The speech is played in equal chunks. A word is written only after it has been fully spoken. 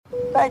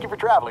Thank you for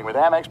traveling with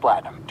Amex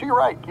Platinum. To your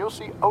right, you'll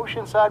see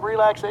oceanside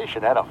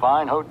relaxation at a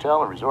fine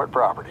hotel and resort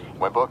property.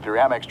 When booked through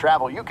Amex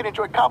Travel, you can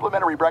enjoy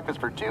complimentary breakfast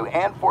for 2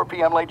 and 4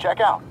 p.m. late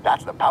checkout.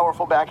 That's the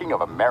powerful backing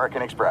of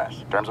American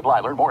Express. Terms apply.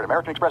 Learn more at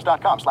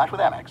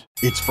americanexpress.com/withAmex.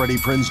 It's Freddie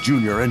Prinze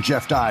Jr. and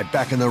Jeff Dye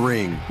back in the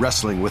ring.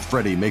 Wrestling with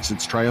Freddie makes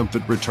its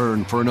triumphant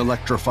return for an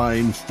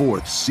electrifying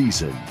 4th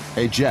season.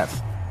 Hey,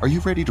 Jeff, are you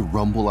ready to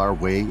rumble our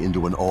way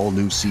into an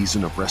all-new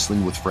season of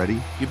Wrestling with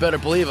Freddie? You better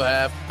believe I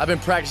have. I've been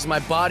practicing my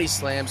body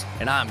slams,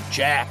 and I'm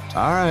jacked.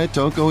 All right,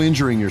 don't go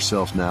injuring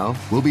yourself now.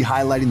 We'll be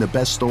highlighting the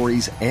best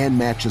stories and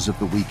matches of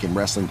the week in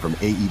wrestling from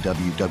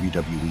AEW,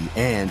 WWE,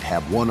 and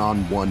have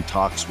one-on-one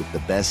talks with the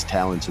best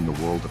talents in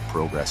the world of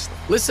pro wrestling.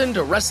 Listen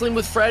to Wrestling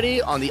with Freddie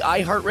on the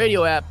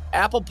iHeartRadio app,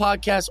 Apple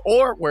Podcasts,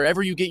 or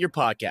wherever you get your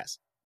podcasts.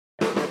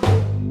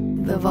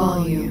 The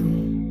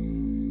Volume.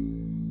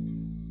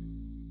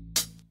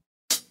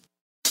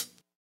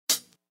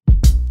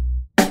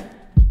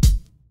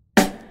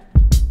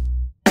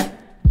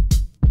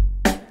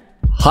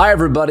 Hi,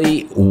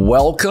 everybody.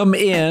 Welcome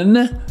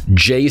in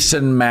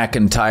Jason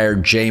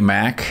McIntyre,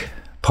 J-Mac,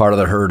 part of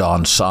the Herd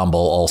Ensemble,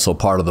 also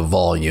part of the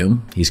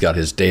Volume. He's got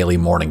his daily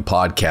morning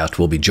podcast.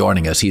 Will be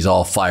joining us. He's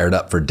all fired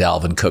up for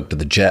Dalvin Cook to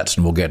the Jets,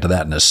 and we'll get to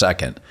that in a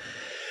second.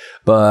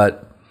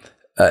 But,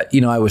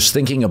 I was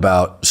thinking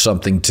about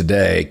something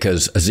today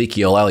because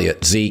Ezekiel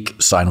Elliott,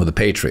 Zeke, signed with the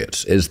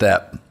Patriots, is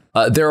that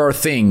there are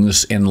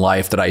things in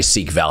life that I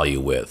seek value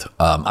with.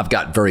 I've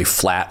got very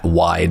flat,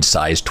 wide,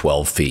 size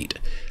 12 feet.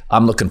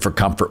 I'm looking for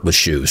comfort with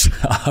shoes.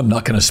 I'm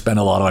not going to spend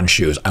a lot on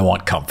shoes. I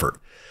want comfort.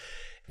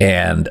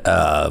 And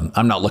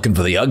I'm not looking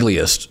for the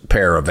ugliest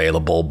pair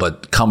available,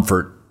 but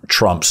comfort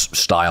trumps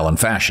style and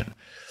fashion.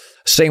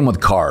 Same with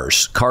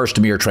cars. Cars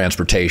to me are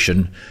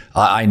transportation.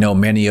 I know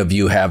many of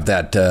you have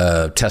that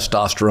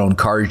testosterone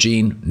car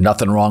gene.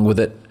 Nothing wrong with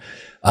it.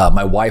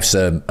 My wife's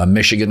a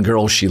Michigan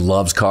girl. She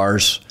loves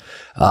cars.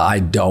 I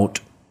don't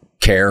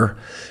care.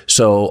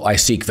 So I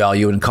seek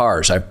value in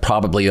cars. I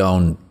probably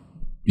own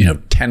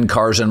 10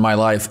 cars in my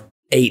life,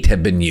 8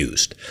 have been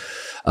used.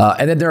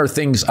 And then there are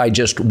things I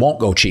just won't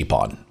go cheap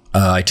on.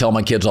 I tell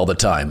my kids all the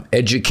time,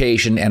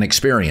 education and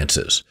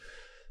experiences.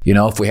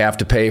 If we have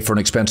to pay for an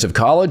expensive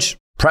college,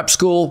 prep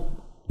school,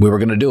 we were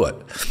going to do it.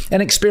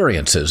 And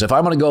experiences. If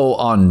I'm going to go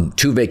on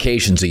 2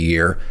 vacations a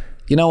year,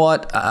 you know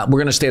what? We're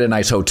going to stay at a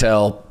nice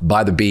hotel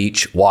by the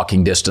beach,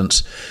 walking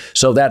distance.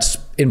 So that's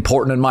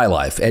important in my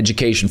life.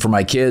 Education for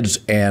my kids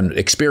and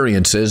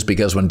experiences,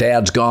 because when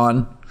dad's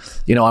gone,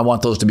 I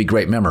want those to be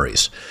great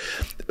memories.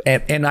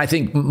 And I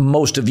think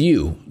most of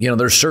you,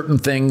 there's certain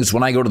things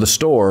when I go to the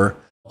store,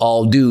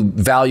 I'll do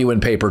value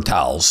in paper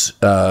towels.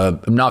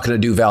 I'm not going to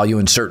do value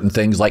in certain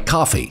things like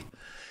coffee.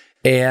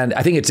 And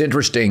I think it's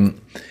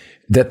interesting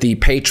that the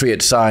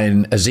Patriots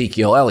sign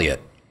Ezekiel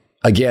Elliott,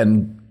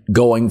 again,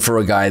 going for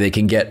a guy they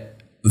can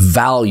get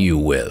value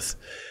with.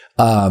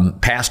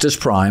 Past his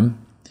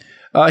prime,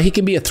 he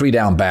can be a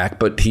 3-down back,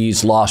 but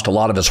he's lost a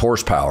lot of his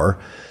horsepower.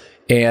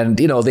 And,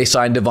 they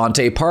signed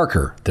Devontae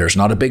Parker. There's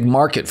not a big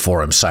market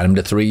for him. Signed him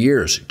to 3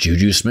 years.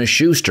 Juju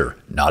Smith-Schuster,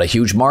 not a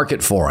huge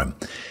market for him.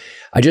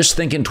 I just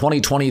think in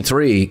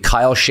 2023,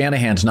 Kyle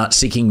Shanahan's not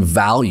seeking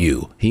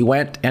value. He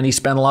went and he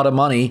spent a lot of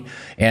money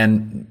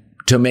and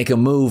to make a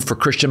move for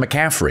Christian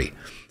McCaffrey.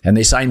 And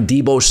they signed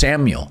Deebo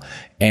Samuel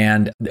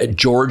and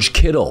George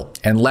Kittle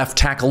and left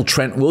tackle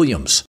Trent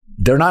Williams.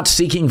 They're not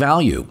seeking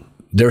value.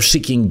 They're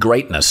seeking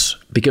greatness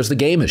because the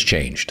game has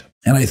changed.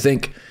 And I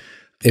think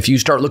if you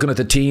start looking at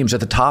the teams at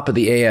the top of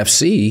the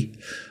AFC,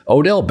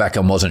 Odell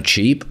Beckham wasn't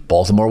cheap.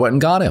 Baltimore went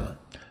and got him.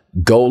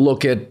 Go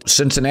look at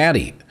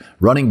Cincinnati.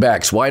 Running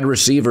backs, wide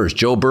receivers.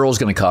 Joe Burrow's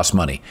going to cost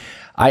money.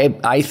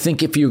 I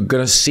think if you're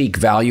going to seek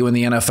value in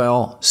the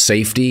NFL,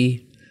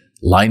 safety,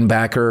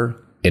 linebacker,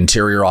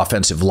 interior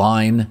offensive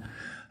line,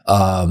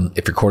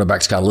 if your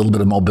quarterback's got a little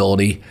bit of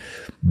mobility.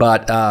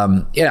 But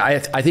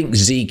I think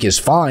Zeke is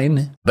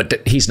fine,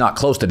 but he's not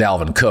close to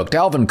Dalvin Cook.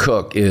 Dalvin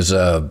Cook is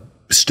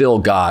still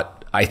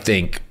got, I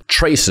think,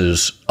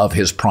 traces of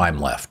his prime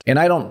left. And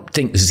I don't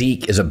think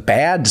Zeke is a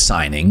bad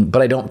signing,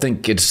 but I don't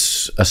think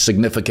it's a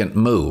significant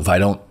move. I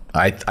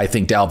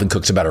think Dalvin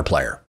Cook's a better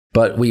player.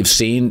 But we've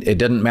seen it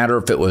didn't matter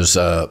if it was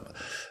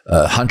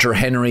Hunter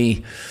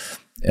Henry,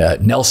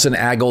 Nelson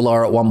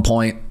Aguilar at one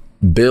point.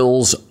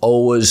 Bills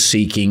always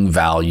seeking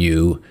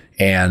value,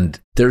 and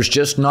there's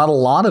just not a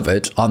lot of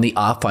it on the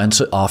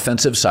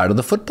offensive side of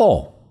the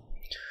football.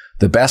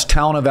 The best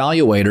talent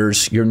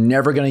evaluators, you're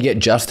never going to get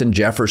Justin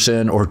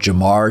Jefferson or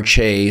Jamar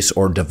Chase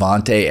or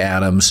Devontae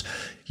Adams.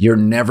 You're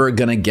never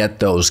going to get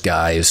those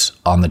guys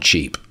on the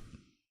cheap.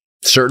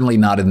 Certainly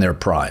not in their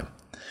prime.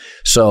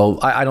 So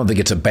I don't think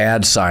it's a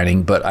bad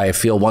signing, but I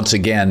feel once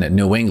again in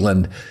New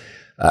England,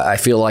 I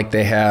feel like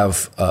they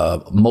have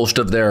most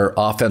of their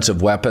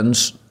offensive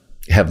weapons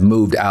have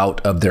moved out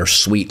of their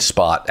sweet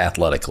spot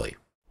athletically.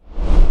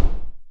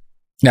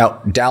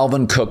 Now,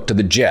 Dalvin Cook to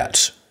the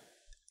Jets.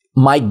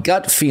 My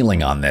gut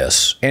feeling on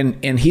this,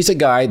 and he's a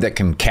guy that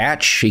can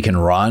catch, he can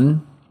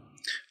run.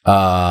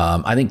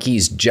 I think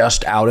he's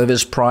just out of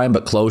his prime,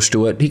 but close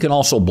to it. He can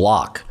also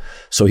block.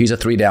 So he's a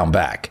 3-down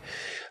back.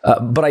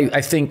 But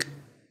I think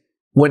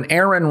when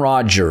Aaron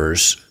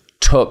Rodgers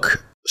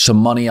took some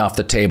money off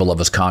the table of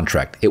his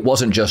contract, it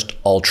wasn't just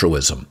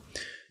altruism.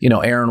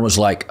 Aaron was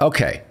like,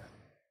 okay,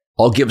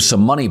 I'll give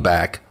some money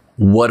back.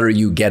 What are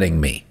you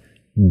getting me?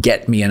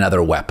 Get me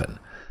another weapon.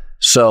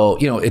 So,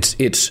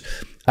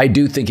 I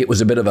do think it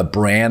was a bit of a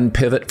brand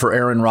pivot for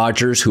Aaron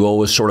Rodgers, who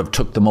always sort of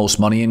took the most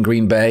money in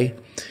Green Bay.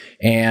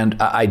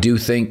 And I do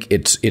think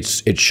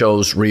it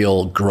shows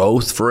real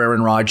growth for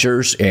Aaron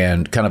Rodgers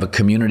and kind of a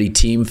community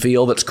team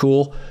feel that's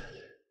cool.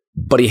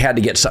 But he had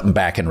to get something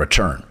back in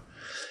return.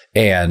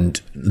 And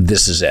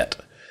this is it.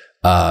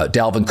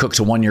 Dalvin Cook's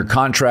a 1-year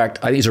contract.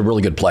 I think he's a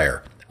really good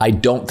player. I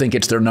don't think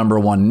it's their number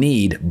one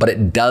need, but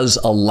it does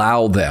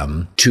allow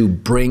them to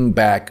bring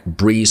back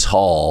Breece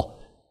Hall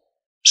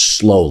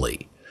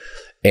slowly.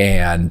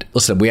 And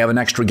listen, we have an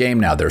extra game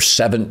now. There's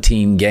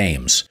 17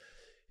 games.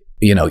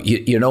 You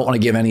don't want to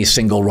give any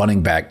single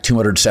running back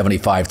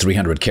 275,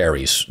 300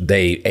 carries.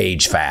 They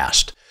age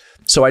fast.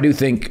 So I do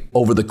think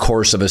over the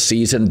course of a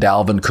season,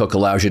 Dalvin Cook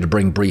allows you to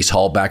bring Breece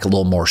Hall back a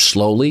little more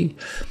slowly.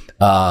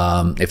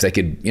 If they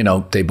could,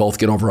 they both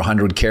get over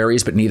 100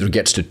 carries, but neither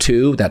gets to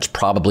 2, that's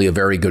probably a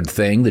very good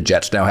thing. The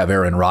Jets now have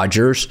Aaron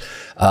Rodgers.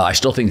 I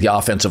still think the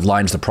offensive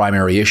line's the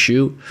primary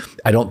issue.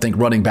 I don't think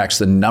running back's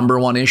the number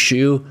one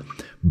issue,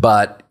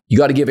 but you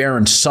got to give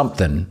Aaron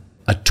something,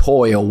 a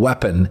toy, a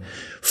weapon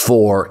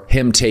for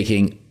him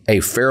taking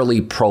a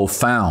fairly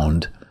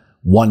profound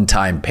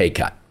one-time pay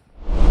cut.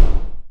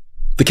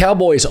 The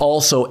Cowboys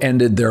also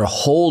ended their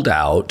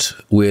holdout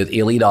with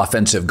elite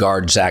offensive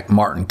guard Zach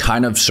Martin.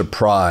 Kind of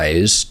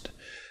surprised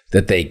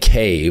that they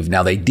caved.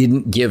 Now, they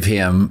didn't give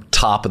him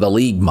top of the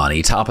league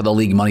money. Top of the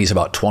league money is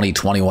about 20,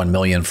 21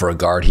 million for a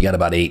guard. He got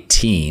about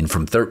 18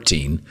 from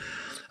 13.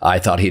 I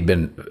thought he'd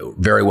been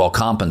very well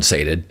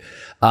compensated.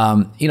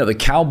 The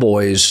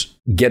Cowboys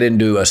get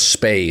into a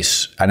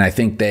space, and I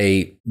think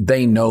they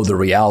know the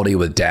reality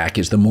with Dak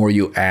is the more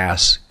you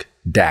ask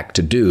Dak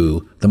to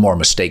do, the more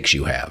mistakes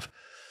you have.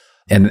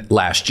 And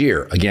last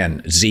year,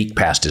 again, Zeke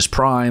passed his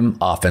prime,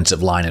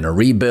 offensive line in a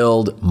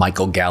rebuild.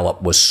 Michael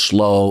Gallup was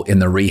slow in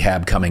the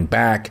rehab coming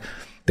back.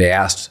 They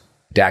asked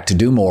Dak to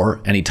do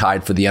more, and he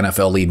tied for the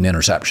NFL lead in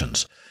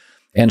interceptions.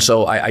 And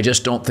so I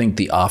just don't think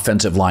the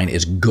offensive line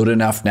is good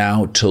enough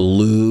now to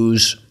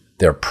lose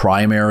their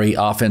primary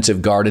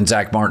offensive guard. And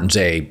Zach Martin's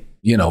a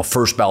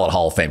first ballot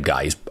Hall of Fame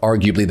guy. He's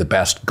arguably the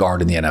best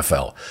guard in the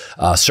NFL.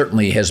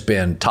 Certainly has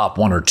been top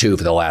 1 or 2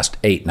 for the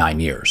last 8-9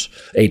 years.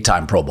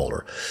 8-time Pro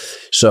Bowler.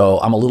 So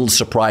I'm a little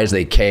surprised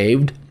they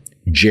caved.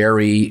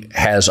 Jerry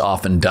has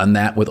often done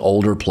that with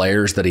older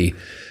players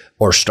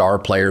or star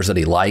players that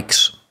he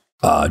likes.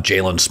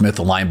 Jalen Smith,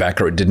 the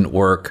linebacker, it didn't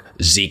work.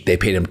 Zeke, they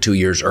paid him 2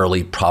 years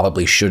early,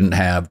 probably shouldn't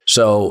have.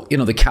 So,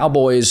 the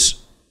Cowboys,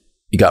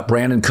 you got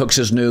Brandon Cooks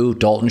is new,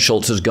 Dalton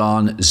Schultz is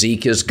gone,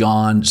 Zeke is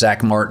gone,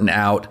 Zach Martin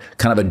out,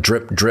 kind of a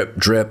drip, drip,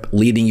 drip,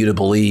 leading you to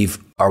believe,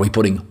 are we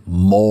putting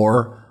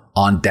more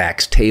on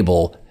Dak's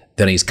table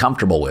than he's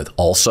comfortable with?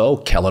 Also,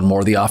 Kellen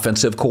Moore, the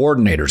offensive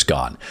coordinator's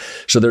gone.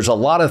 So there's a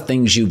lot of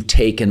things you've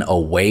taken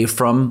away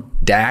from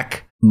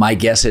Dak. My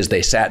guess is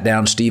they sat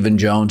down Stephen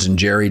Jones and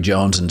Jerry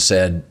Jones and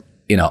said,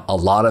 a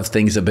lot of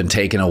things have been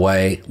taken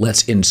away.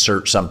 Let's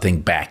insert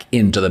something back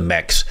into the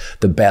mix.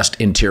 The best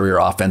interior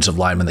offensive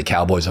lineman the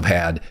Cowboys have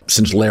had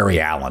since Larry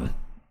Allen.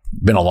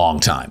 Been a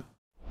long time.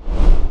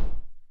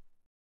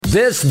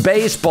 This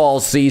baseball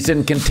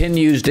season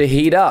continues to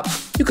heat up.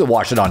 You could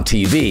watch it on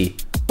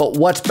TV, but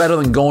what's better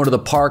than going to the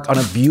park on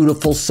a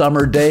beautiful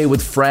summer day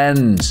with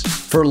friends?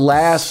 For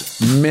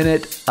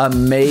last-minute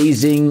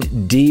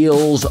amazing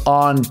deals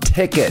on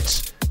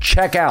tickets,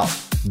 check out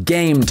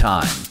Game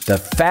Time, the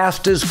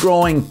fastest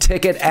growing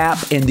ticket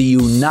app in the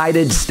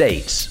United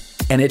States.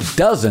 And it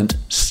doesn't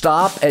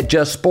stop at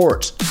just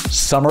sports.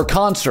 Summer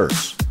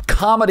concerts,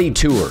 comedy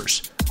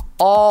tours,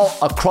 all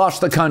across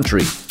the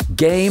country.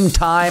 Game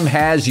Time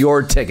has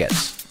your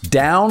tickets.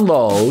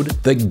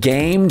 Download the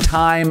Game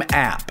Time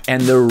app,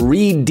 and the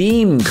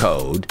redeem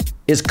code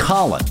is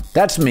Colin.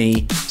 That's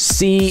me,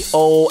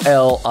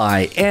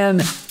 COLIN.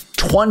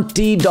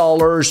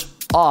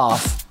 $20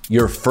 off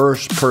your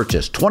first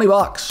purchase.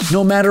 $20,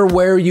 no matter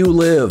where you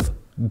live.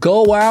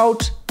 Go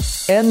out,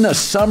 end the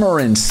summer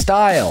in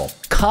style.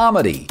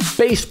 Comedy,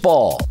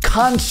 baseball,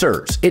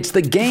 concerts. It's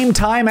the Game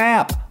Time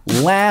app.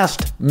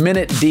 Last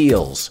minute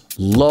deals.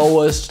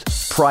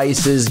 Lowest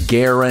prices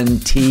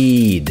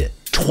guaranteed.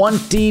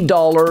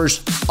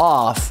 $20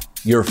 off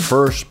your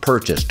first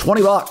purchase.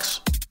 $20.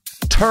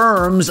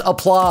 Terms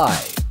apply.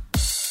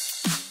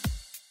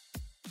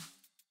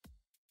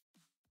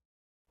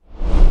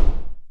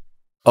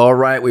 All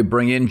right, we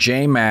bring in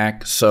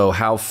J-Mac. So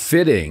how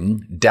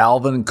fitting,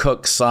 Dalvin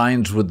Cook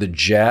signs with the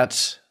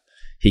Jets.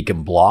 He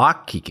can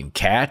block, he can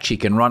catch, he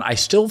can run. I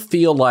still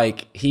feel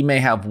like he may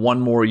have one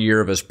more year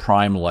of his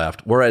prime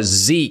left, whereas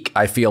Zeke,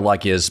 I feel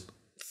like, is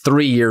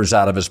 3 years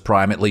out of his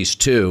prime, at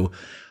least 2.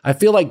 I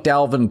feel like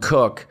Dalvin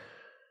Cook,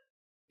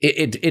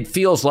 it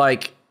feels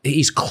like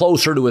he's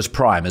closer to his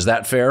prime. Is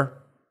that fair?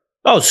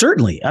 Oh,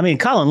 certainly. I mean,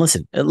 Colin,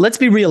 listen, let's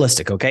be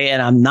realistic, okay?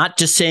 And I'm not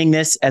just saying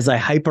this as a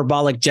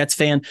hyperbolic Jets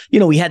fan.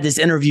 We had this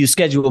interview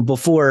scheduled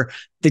before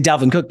the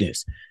Dalvin Cook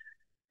news.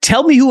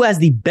 Tell me who has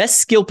the best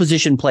skill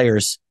position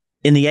players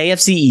in the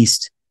AFC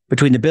East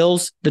between the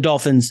Bills, the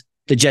Dolphins,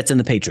 the Jets, and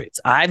the Patriots.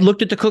 I've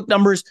looked at the Cook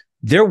numbers.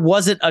 There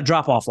wasn't a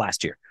drop-off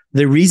last year.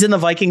 The reason the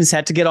Vikings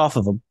had to get off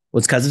of him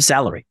was because of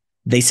salary.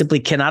 They simply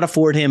cannot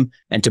afford him.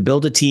 And to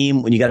build a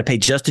team when you got to pay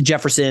Justin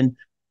Jefferson,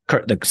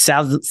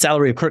 the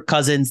salary of Kirk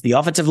Cousins, the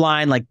offensive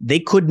line, like they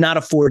could not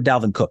afford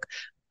Dalvin Cook.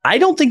 I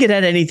don't think it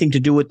had anything to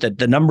do with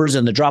the numbers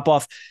and the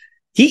drop-off.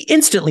 He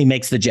instantly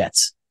makes the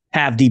Jets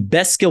have the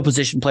best skill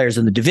position players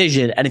in the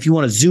division. And if you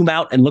want to zoom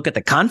out and look at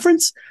the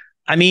conference,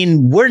 I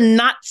mean, we're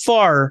not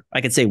far.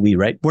 I could say we,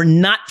 right? We're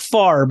not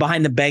far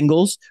behind the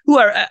Bengals, who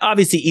are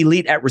obviously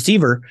elite at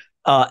receiver,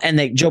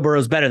 and Joe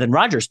Burrow's better than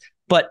Rodgers.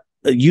 But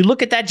you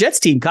look at that Jets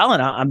team,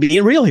 Colin, I'm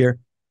being real here.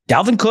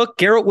 Dalvin Cook,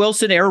 Garrett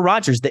Wilson, Aaron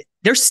Rodgers,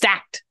 they're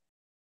stacked.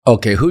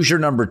 Okay, who's your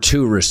number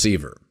 2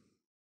 receiver?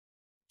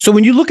 So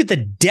when you look at the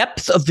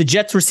depth of the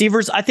Jets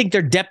receivers, I think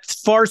their depth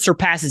far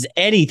surpasses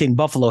anything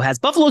Buffalo has.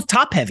 Buffalo's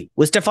top heavy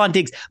with Stephon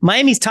Diggs.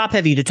 Miami's top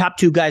heavy. The top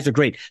 2 guys are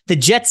great. The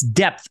Jets'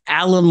 depth,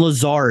 Alan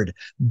Lazard,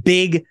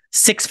 big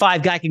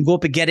 6'5" guy, can go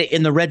up and get it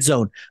in the red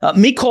zone.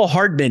 Mecole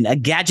Hardman, a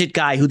gadget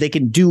guy who they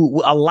can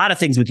do a lot of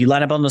things with. You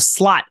line up on the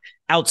slot,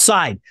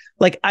 outside.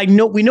 Like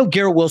we know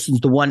Garrett Wilson's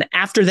the one.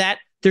 After that,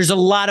 there's a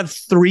lot of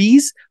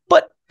threes.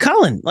 But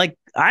Colin,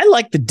 I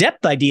like the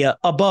depth idea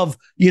above,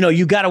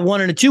 you got a 1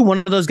 and a 2. One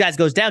of those guys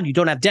goes down. You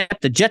don't have depth.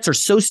 The Jets are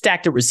so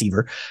stacked at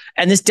receiver.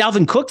 And this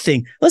Dalvin Cook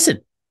thing, listen,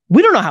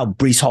 we don't know how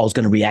Breece Hall is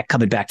going to react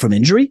coming back from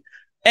injury.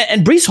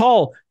 And Breece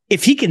Hall,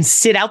 if he can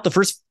sit out the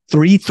first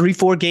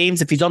 4 games,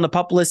 if he's on the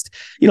PUP list,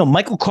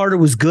 Michael Carter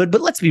was good,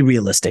 but let's be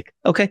realistic.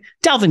 Okay.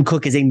 Dalvin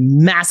Cook is a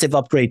massive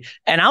upgrade.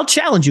 And I'll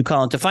challenge you,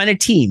 Colin, to find a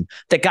team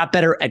that got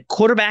better at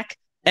quarterback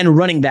and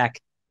running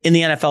back in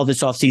the NFL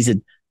this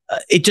offseason.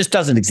 It just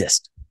doesn't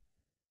exist.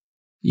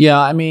 Yeah,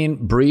 I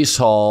mean, Breece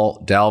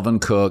Hall,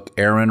 Dalvin Cook,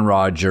 Aaron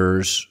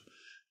Rodgers,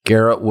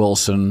 Garrett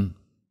Wilson,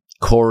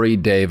 Corey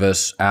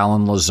Davis,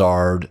 Alan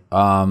Lazard.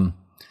 I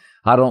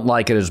don't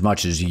like it as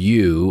much as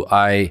you.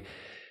 I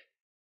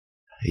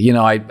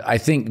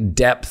think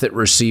depth at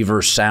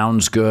receiver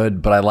sounds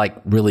good, but I like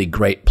really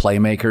great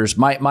playmakers.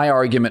 My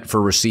argument for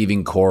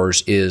receiving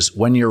cores is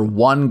when your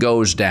 1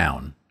 goes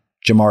down,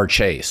 Jamar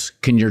Chase,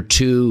 can your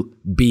 2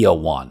 be a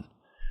 1?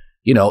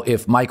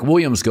 If Mike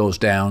Williams goes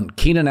down,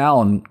 Keenan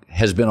Allen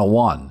has been a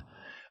 1.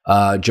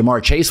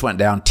 Jamar Chase went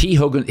down. T.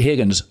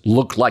 Higgins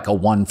looked like a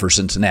 1 for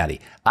Cincinnati.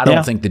 I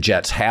don't think the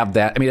Jets have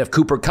that. I mean, if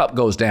Cooper Kupp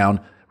goes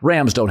down,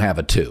 Rams don't have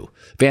a 2.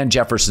 Van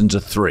Jefferson's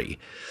a 3.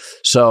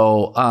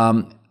 So,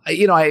 my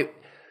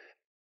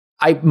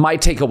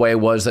takeaway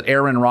was that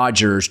Aaron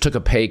Rodgers took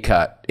a pay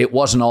cut. It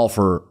wasn't all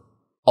for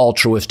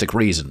altruistic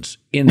reasons.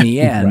 In the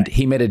end, right.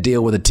 He made a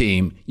deal with a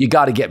team. You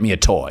got to get me a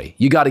toy.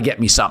 You got to get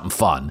me something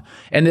fun.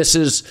 And this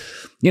is,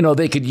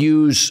 they could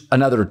use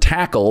another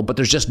tackle, but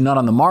there's just none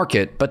on the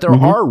market. But there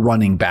are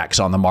running backs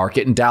on the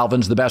market, and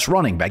Dalvin's the best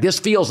running back. This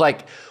feels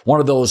like one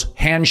of those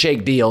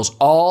handshake deals.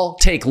 All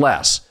take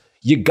less.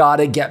 You got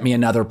to get me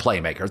another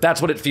playmaker.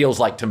 That's what it feels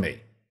like to me.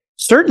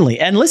 Certainly.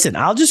 And listen,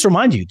 I'll just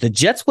remind you, the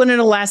Jets went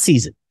into last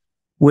season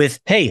with,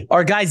 hey,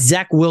 our guy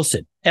Zach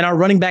Wilson, and our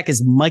running back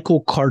is Michael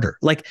Carter.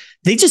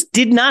 They just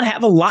did not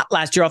have a lot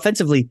last year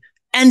offensively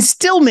and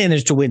still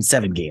managed to win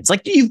 7 games.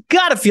 You've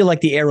got to feel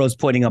like the arrow's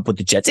pointing up with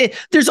the Jets.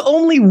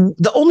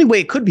 The only way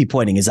it could be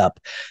pointing is up.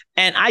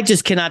 And I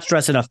just cannot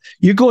stress enough.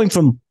 You're going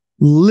from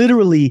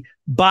literally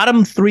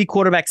bottom 3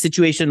 quarterback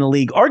situation in the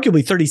league,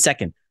 arguably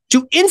 32nd,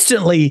 to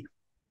instantly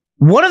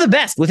one of the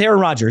best with Aaron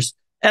Rodgers.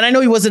 And I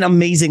know he wasn't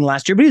amazing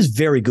last year, but he was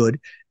very good.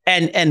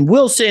 And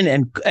Wilson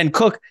and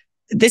Cook.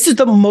 This is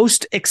the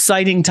most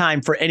exciting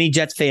time for any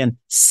Jets fan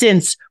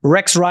since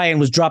Rex Ryan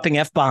was dropping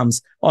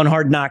F-bombs on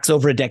Hard Knocks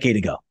over a decade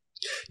ago.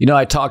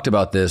 I talked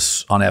about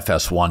this on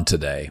FS1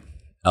 today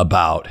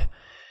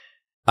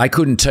I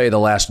couldn't tell you the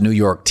last New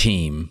York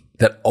team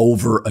that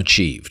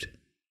overachieved.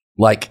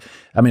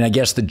 I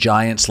guess the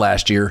Giants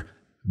last year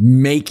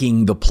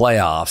making the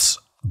playoffs,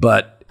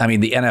 but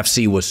the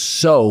NFC was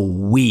so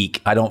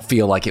weak. I don't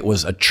feel like it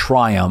was a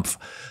triumph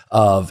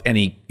of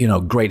any,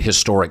 great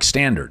historic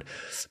standard.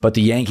 But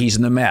the Yankees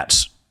and the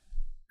Mets,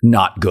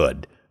 not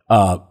good.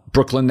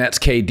 Brooklyn Nets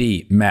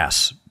KD,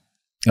 mess.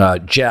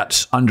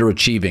 Jets,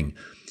 underachieving.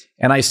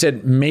 And I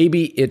said,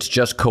 maybe it's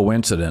just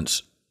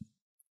coincidence.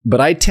 But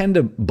I tend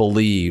to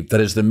believe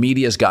that as the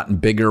media has gotten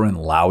bigger and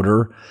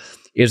louder,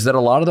 is that a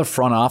lot of the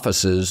front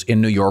offices in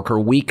New York are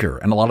weaker,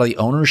 and a lot of the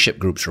ownership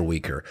groups are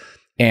weaker.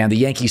 And the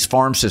Yankees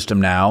farm system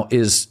now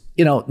is,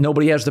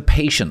 nobody has the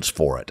patience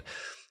for it.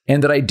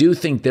 And that I do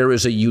think there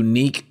is a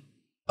unique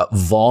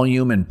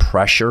volume and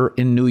pressure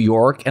in New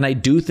York. And I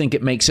do think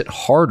it makes it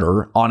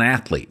harder on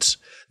athletes.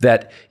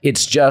 That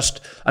it's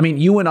just,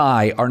 you and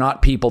I are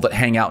not people that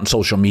hang out on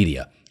social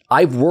media.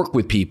 I've worked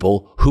with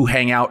people who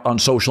hang out on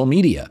social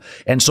media.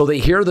 And so they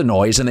hear the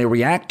noise and they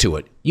react to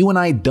it. You and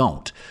I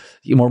don't.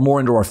 We're more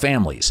into our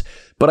families.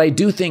 But I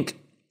do think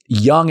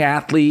young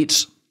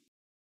athletes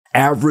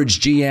average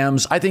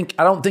GMs. I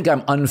don't think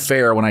I'm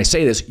unfair when I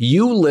say this.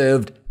 You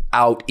lived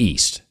out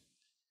east.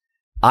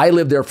 I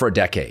lived there for a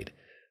decade.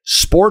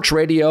 Sports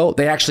radio,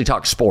 they actually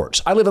talk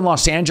sports. I live in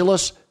Los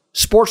Angeles.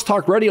 Sports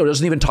talk radio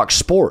doesn't even talk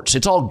sports.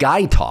 It's all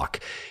guy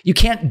talk. You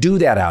can't do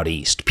that out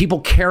east.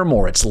 People care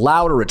more. It's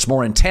louder. It's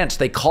more intense.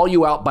 They call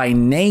you out by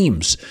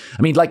names.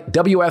 I mean, like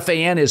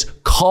WFAN is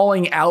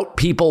calling out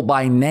people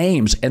by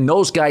names, and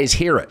those guys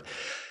hear it.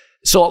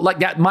 So like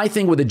that, my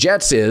thing with the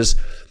Jets is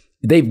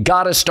they've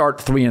got to start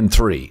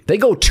 3-3. They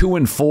go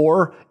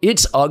 2-4.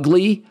 It's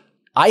ugly.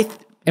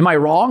 Am I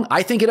wrong?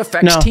 I think it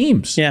affects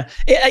teams. Yeah.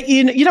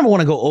 You never want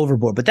to go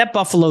overboard, but that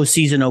Buffalo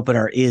season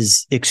opener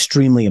is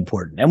extremely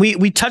important. And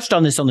we touched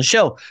on this on the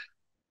show.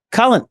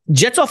 Colin,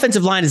 Jets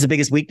offensive line is the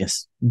biggest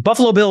weakness.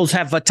 Buffalo Bills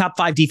have a top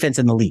 5 defense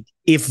in the league.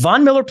 If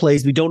Von Miller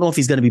plays, we don't know if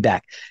he's going to be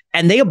back.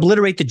 And they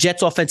obliterate the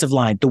Jets offensive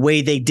line the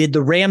way they did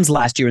the Rams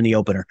last year in the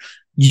opener.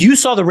 You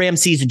saw the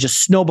Rams season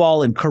just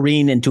snowball and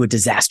careen into a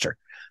disaster.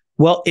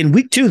 Well, in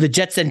week 2, the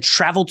Jets then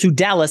travel to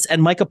Dallas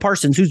and Micah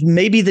Parsons, who's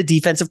maybe the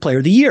defensive player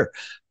of the year.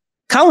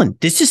 Colin,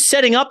 this is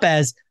setting up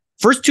as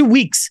first 2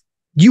 weeks,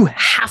 you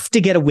have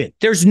to get a win.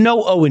 There's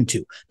no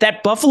 0-2.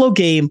 That Buffalo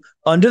game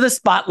under the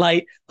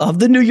spotlight of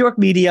the New York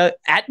media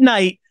at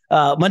night,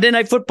 Monday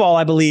Night Football,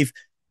 I believe.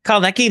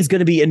 Colin, that game's going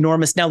to be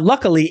enormous. Now,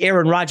 luckily,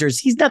 Aaron Rodgers,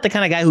 he's not the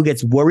kind of guy who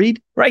gets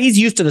worried, right? He's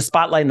used to the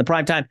spotlight in the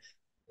prime time.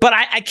 But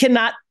I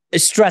cannot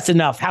stress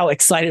enough how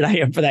excited I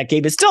am for that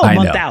game. It's still a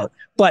month out.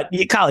 But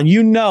Colin,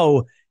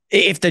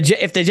 if the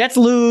Jets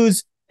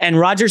lose and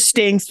Rodgers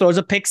stinks, throws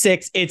a pick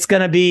six, it's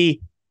going to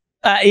be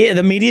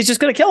the media is just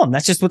going to kill him.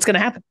 That's just what's going to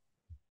happen.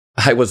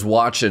 I was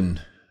watching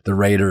the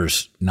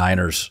Raiders,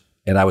 Niners,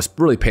 and I was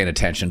really paying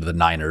attention to the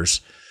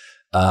Niners.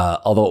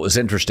 Although it was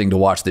interesting to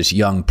watch this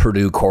young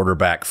Purdue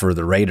quarterback for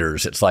the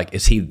Raiders. It's like,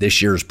 is he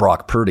this year's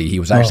Brock Purdy? He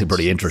was actually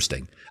pretty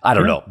interesting. I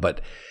don't know. But,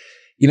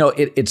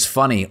 it's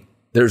funny.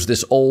 There's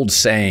this old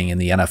saying in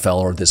the NFL,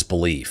 or this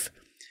belief,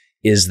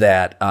 is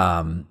that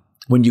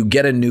when you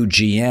get a new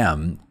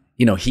GM,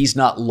 he's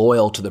not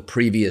loyal to the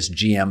previous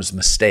GM's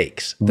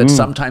mistakes. That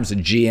sometimes a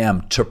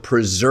GM, to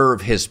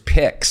preserve his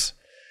picks,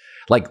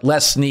 like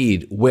Les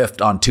Snead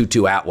whiffed on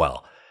Tutu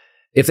Atwell.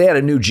 If they had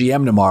a new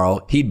GM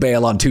tomorrow, he'd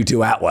bail on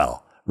Tutu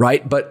Atwell,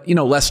 right? But,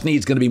 Les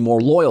Snead's going to be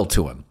more loyal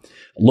to him.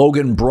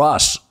 Logan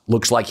Bruss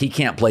looks like he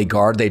can't play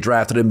guard. They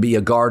drafted him to be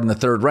a guard in the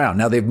 3rd round.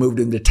 Now they've moved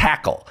him to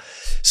tackle.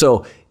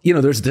 So,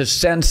 there's this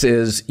sense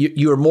is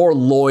you're more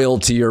loyal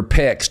to your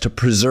picks to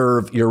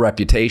preserve your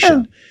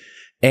reputation.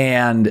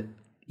 And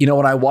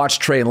when I watch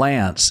Trey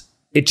Lance,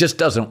 it just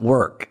doesn't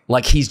work.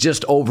 Like, he's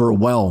just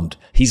overwhelmed.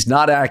 He's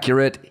not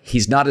accurate.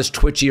 He's not as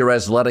twitchy or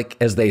athletic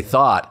as they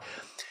thought.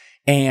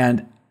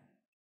 And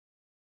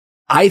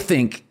I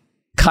think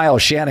Kyle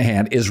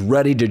Shanahan is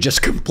ready to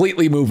just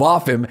completely move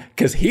off him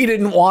because he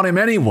didn't want him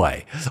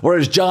anyway.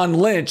 Whereas John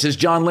Lynch is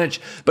John Lynch.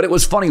 But it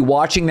was funny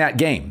watching that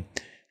game.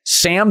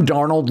 Sam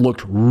Darnold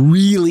looked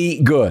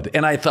really good.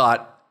 And I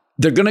thought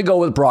they're going to go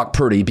with Brock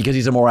Purdy because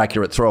he's a more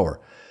accurate thrower.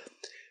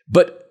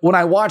 But when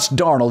I watched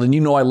Darnold,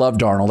 and I love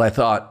Darnold, I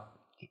thought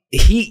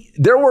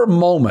there were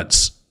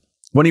moments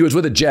when he was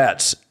with the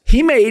Jets.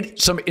 He made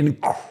some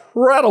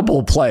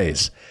incredible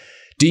plays.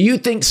 Do you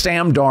think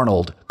Sam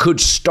Darnold could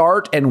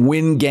start and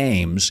win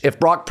games if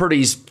Brock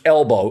Purdy's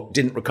elbow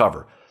didn't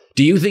recover?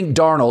 Do you think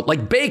Darnold,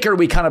 like Baker,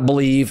 we kind of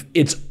believe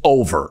it's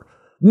over.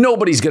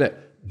 Nobody's going to.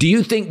 Do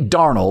you think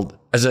Darnold,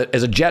 as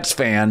a Jets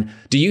fan,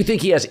 do you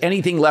think he has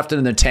anything left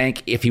in the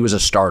tank if he was a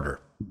starter?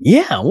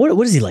 Yeah. What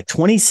is he, like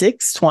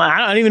 26? 20?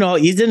 I don't even know.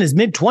 He's in his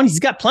mid-20s. He's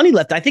got plenty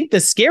left. I think the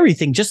scary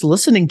thing, just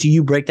listening to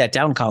you break that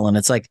down, Colin,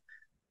 it's like,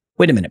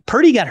 wait a minute.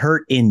 Purdy got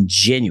hurt in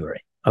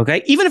January.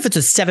 Okay. Even if it's a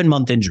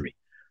 7-month injury,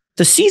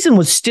 the season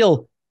was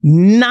still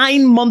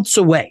 9 months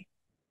away.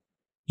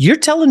 You're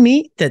telling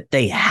me that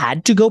they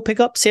had to go pick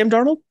up Sam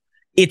Darnold?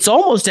 It's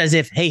almost as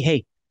if,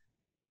 hey,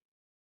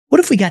 what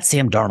if we got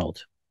Sam Darnold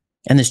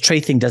and this Trey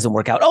thing doesn't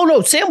work out? Oh,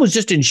 no, Sam was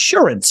just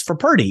insurance for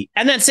Purdy.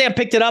 And then Sam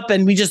picked it up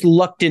and we just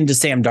lucked into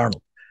Sam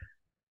Darnold.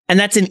 And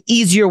that's an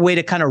easier way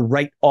to kind of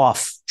write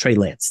off Trey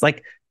Lance.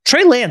 Like,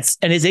 Trey Lance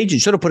and his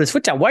agent should have put his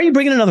foot down. Why are you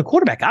bringing another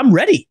quarterback? I'm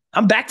ready.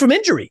 I'm back from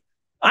injury.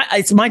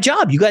 It's my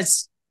job. You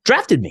guys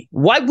drafted me.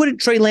 Why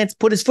wouldn't Trey Lance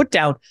put his foot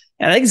down?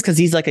 And I think it's because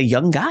he's like a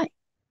young guy.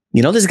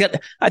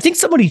 I think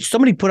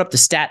somebody put up the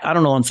stat, I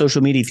don't know, on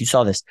social media if you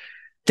saw this,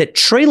 that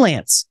Trey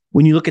Lance,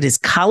 when you look at his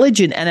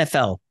college and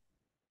NFL,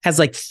 has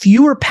like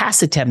fewer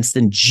pass attempts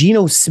than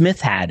Geno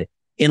Smith had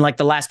in like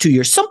the last 2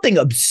 years. Something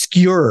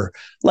obscure.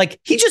 Like,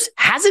 he just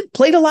hasn't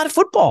played a lot of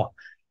football.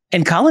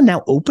 And Colin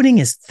now opening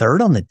his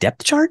 3rd on the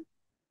depth chart.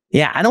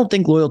 Yeah, I don't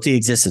think loyalty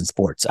exists in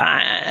sports.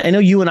 I know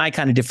you and I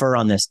kind of differ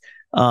on this.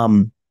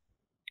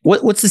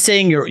 What's the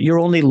saying? You're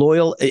only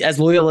loyal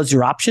as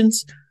your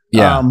options.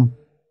 Yeah.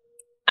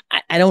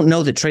 I don't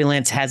know that Trey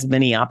Lance has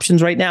many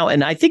options right now.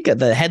 And I think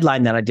the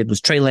headline that I did was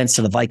Trey Lance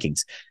to the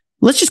Vikings.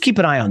 Let's just keep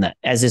an eye on that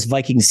as this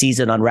Vikings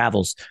season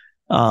unravels.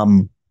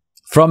 From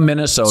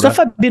Minnesota. Stuff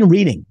I've been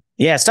reading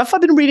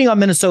on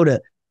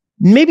Minnesota,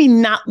 maybe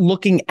not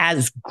looking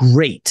as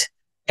great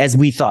as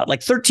we thought.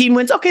 Like 13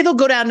 wins. Okay, they'll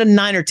go down to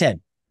 9 or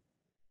 10.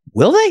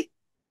 Will they?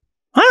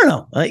 I don't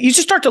know. You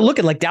just start to look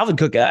at like Dalvin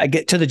Cook,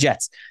 get to the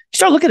Jets. You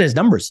start looking at his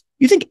numbers.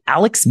 You think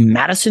Alex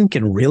Madison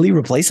can really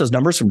replace those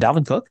numbers from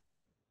Dalvin Cook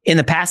in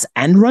the pass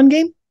and run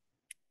game?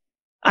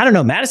 I don't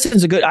know.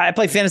 Madison's I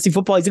play fantasy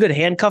football. He's a good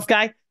handcuff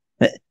guy.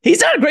 He's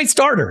not a great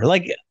starter.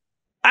 Like,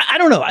 I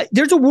don't know.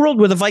 There's a world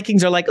where the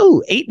Vikings are like,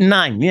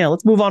 8-9. Yeah,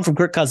 let's move on from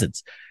Kirk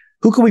Cousins.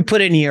 Who can we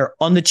put in here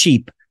on the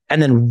cheap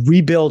and then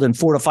rebuild and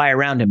fortify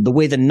around him the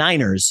way the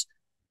Niners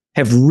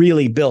have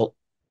really built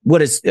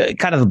what is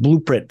kind of the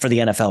blueprint for the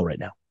NFL right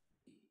now?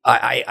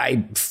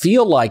 I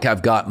feel like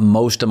I've got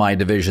most of my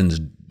divisions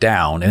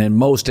down, and in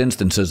most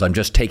instances, I'm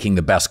just taking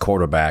the best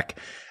quarterback.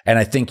 And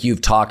I think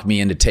you've talked me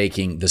into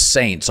taking the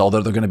Saints,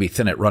 although they're going to be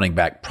thin at running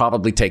back.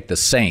 Probably take the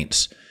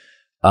Saints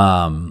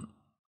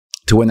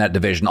to win that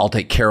division. I'll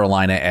take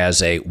Carolina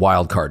as a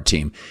wild card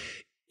team.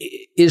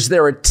 Is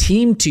there a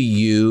team to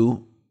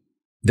you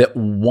that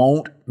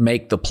won't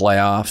make the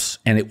playoffs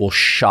and it will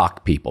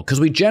shock people? Because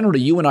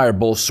you and I are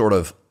both sort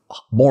of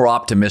more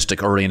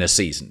optimistic early in a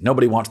season.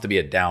 Nobody wants to be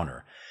a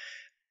downer.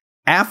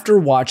 After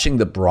watching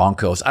the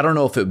Broncos, I don't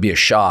know if it would be a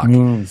shock,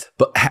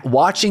 but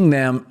watching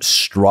them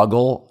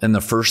struggle in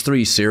the first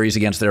 3 series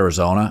against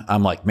Arizona,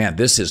 I'm like, man,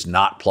 this is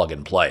not plug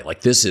and play.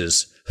 Like this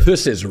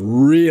is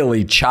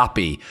really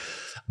choppy.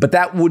 But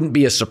that wouldn't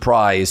be a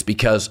surprise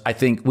because I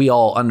think we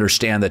all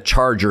understand the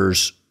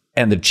Chargers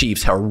and the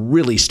Chiefs have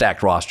really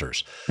stacked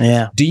rosters.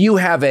 Yeah. Do you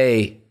have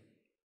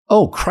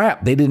oh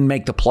crap, they didn't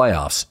make the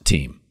playoffs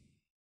team?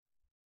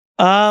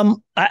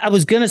 I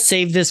was going to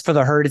save this for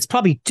the herd. It's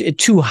probably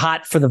too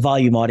hot for the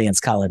volume audience,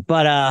 Colin.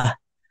 But,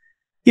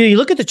 you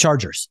look at the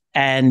Chargers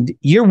and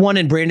year one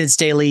in Brandon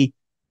Staley,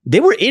 they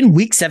were in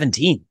week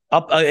 17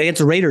 up against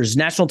the Raiders,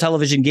 national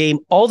television game.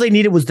 All they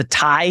needed was the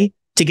tie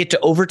to get to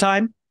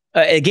overtime.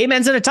 A game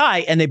ends in a tie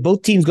and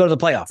both teams go to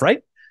the playoff,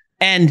 right?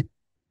 And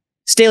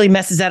Staley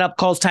messes that up,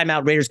 calls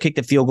timeout. Raiders kick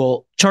the field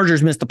goal.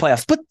 Chargers miss the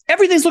playoffs, but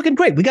everything's looking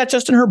great. We got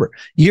Justin Herbert.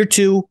 Year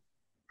 2,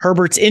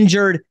 Herbert's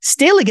injured.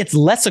 Staley gets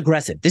less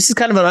aggressive. This is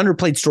kind of an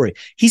underplayed story.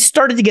 He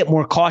started to get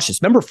more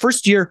cautious. Remember,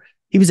 first year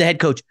he was a head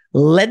coach,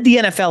 led the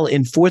NFL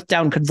in 4th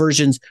down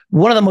conversions.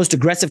 One of the most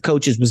aggressive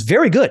coaches, was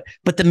very good,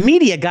 but the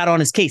media got on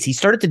his case. He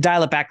started to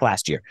dial it back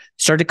last year.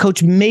 Started to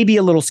coach maybe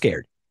a little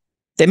scared.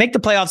 They make the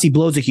playoffs. He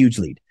blows a huge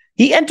lead.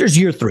 He enters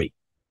year 3,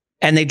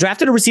 and they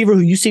drafted a receiver who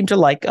you seem to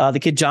like, the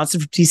kid Johnson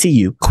from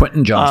TCU.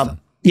 Quentin Johnston.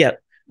 Yeah.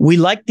 We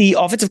like the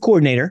offensive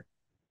coordinator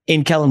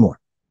in Kellen Moore.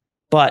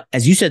 But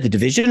as you said, the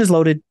division is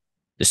loaded.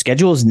 The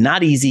schedule is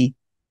not easy,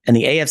 and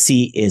the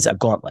AFC is a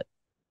gauntlet.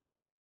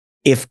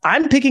 If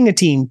I'm picking a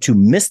team to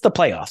miss the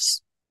playoffs,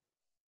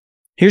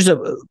 here's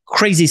a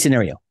crazy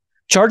scenario.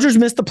 Chargers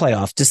miss the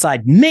playoffs,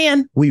 decide,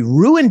 man, we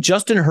ruined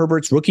Justin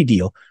Herbert's rookie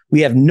deal.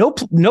 We have no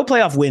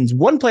playoff wins,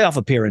 1 playoff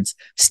appearance.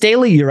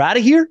 Staley, you're out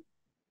of here.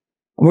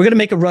 We're going to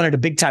make a run at a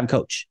big-time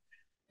coach.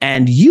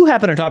 And you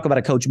happen to talk about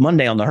a coach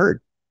Monday on the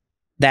herd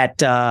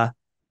that,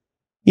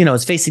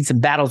 is facing some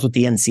battles with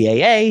the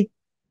NCAA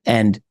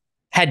and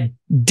had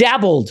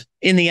dabbled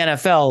in the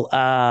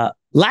NFL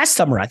last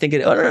summer, I think,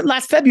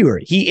 last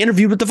February. He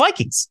interviewed with the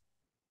Vikings.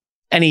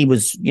 And he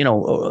was,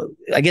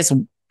 I guess,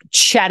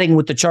 chatting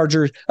with the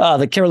Chargers,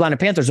 the Carolina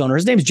Panthers owner.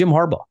 His name is Jim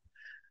Harbaugh.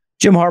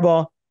 Jim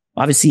Harbaugh,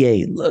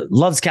 obviously,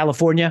 loves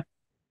California.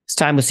 His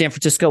time with San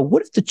Francisco.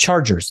 What if the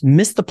Chargers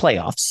miss the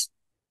playoffs?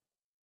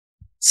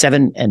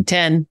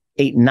 7-10,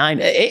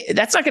 8-9.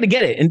 That's not going to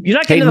get it. And you're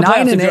not getting the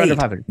playoffs if you're under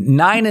 500.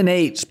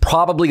 9-8 is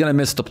probably going to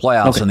miss the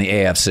playoffs in the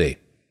AFC.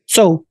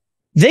 So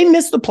they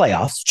miss the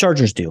playoffs.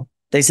 Chargers do.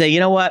 They say, you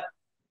know what?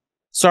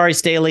 Sorry,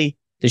 Staley.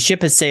 The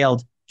ship has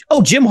sailed.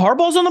 Oh, Jim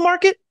Harbaugh's on the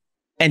market?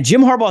 And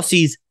Jim Harbaugh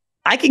sees,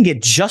 I can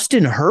get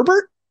Justin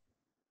Herbert?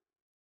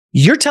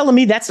 You're telling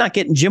me that's not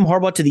getting Jim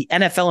Harbaugh to the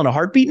NFL in a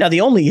heartbeat? Now,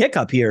 the only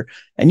hiccup here,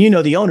 and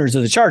the owners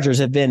of the Chargers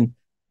have been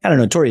kind of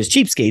notorious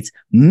cheapskates.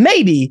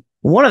 Maybe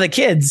one of the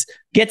kids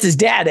gets his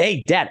dad,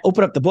 hey, Dad,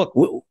 open up the book.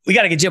 We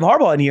got to get Jim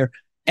Harbaugh in here.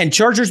 And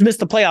Chargers miss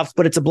the playoffs,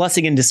 but it's a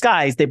blessing in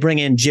disguise. They bring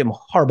in Jim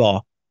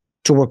Harbaugh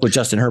to work with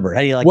Justin Herbert.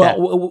 How do you like that?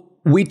 Well,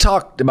 we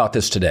talked about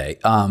this today.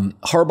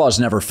 Harbaugh's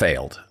never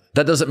failed.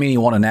 That doesn't mean he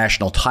won a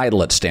national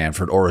title at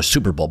Stanford or a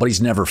Super Bowl, but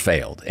he's never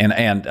failed. And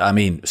I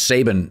mean,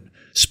 Saban,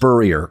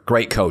 Spurrier,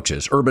 great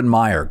coaches. Urban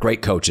Meyer,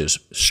 great coaches,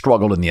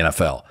 struggled in the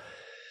NFL.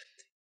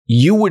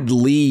 You would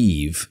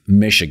leave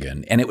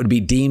Michigan, and it would be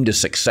deemed a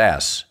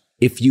success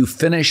if you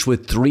finish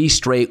with 3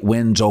 straight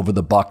wins over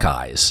the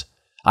Buckeyes.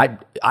 I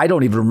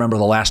don't even remember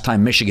the last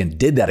time Michigan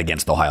did that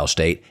against Ohio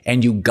State,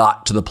 and you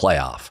got to the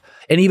playoff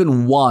and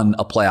even won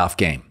a playoff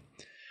game.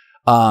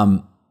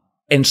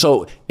 And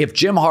so if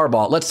Jim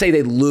Harbaugh, let's say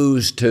they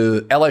lose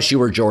to LSU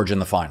or Georgia in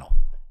the final,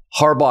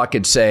 Harbaugh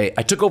could say,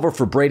 I took over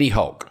for Brady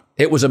Hoke.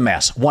 It was a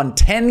mess. Won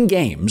 10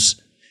 games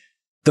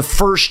the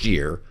first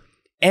year,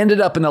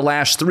 ended up in the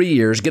last 3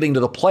 years getting to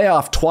the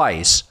playoff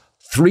twice,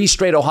 3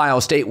 straight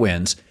Ohio State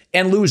wins,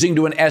 and losing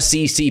to an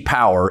SEC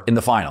power in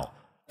the final.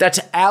 That's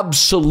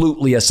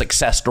absolutely a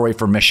success story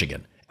for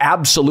Michigan.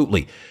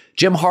 Absolutely.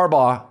 Jim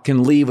Harbaugh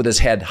can leave with his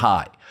head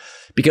high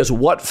because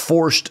what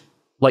forced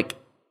like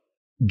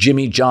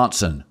Jimmy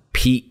Johnson,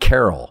 Pete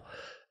Carroll,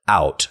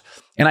 out.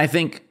 And I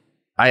think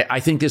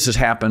this has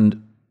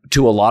happened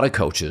to a lot of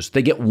coaches.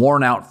 They get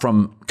worn out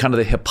from kind of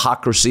the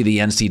hypocrisy of the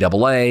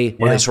NCAA,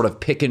 where they sort of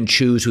pick and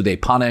choose who they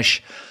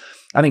punish.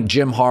 I think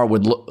Jim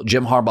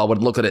Harbaugh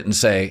would look at it and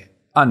say,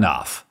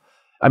 enough.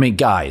 I mean,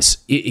 guys,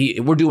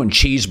 we're doing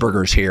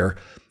cheeseburgers here.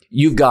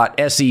 You've got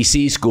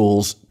SEC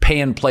schools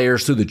paying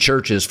players through the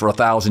churches for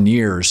 1,000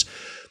 years.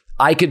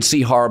 I could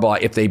see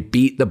Harbaugh if they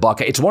beat the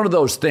Buckeyes. It's one of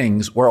those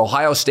things where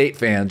Ohio State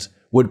fans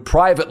would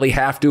privately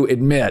have to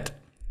admit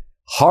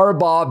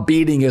Harbaugh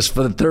beating us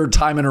for the third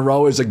time in a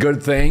row is a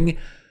good thing,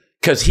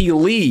 because he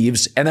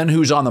leaves and then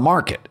who's on the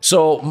market?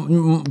 So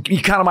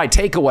kind of my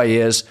takeaway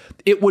is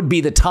it would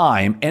be the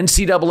time.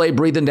 NCAA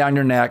breathing down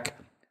your neck,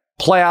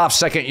 playoff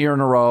second year in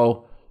a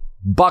row,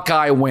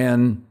 Buckeye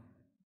win.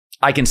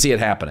 I can see it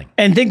happening.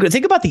 And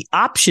think about the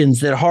options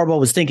that Harbaugh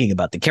was thinking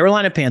about. The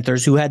Carolina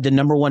Panthers, who had the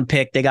number 1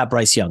 pick, they got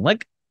Bryce Young.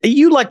 Like,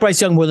 you like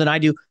Bryce Young more than I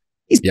do.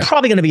 He's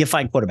probably going to be a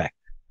fine quarterback.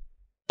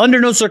 Under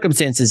no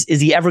circumstances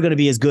is he ever going to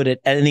be as good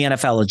in the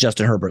NFL as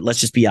Justin Herbert. Let's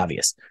just be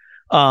obvious.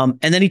 And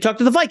then he talked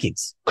to the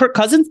Vikings. Kirk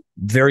Cousins,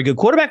 very good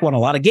quarterback, won a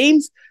lot of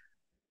games.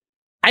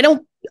 I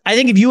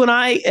think if you and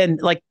I and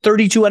like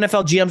 32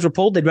 NFL GMs were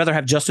polled, they'd rather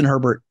have Justin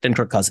Herbert than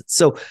Kirk Cousins.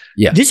 So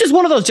this is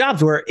one of those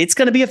jobs where it's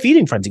going to be a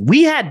feeding frenzy.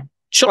 We had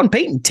Sean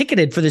Payton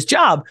ticketed for this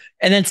job,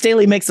 and then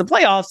Staley makes the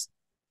playoffs,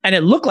 and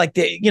it looked like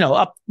they,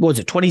 up, what was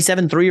it,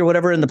 27-3 or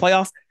whatever in the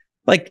playoffs?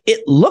 Like,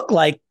 it looked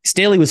like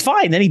Staley was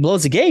fine. Then he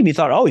blows the game. You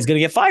thought, he's going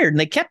to get fired, and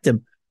they kept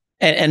him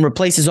and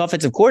replaced his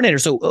offensive coordinator.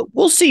 So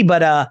we'll see.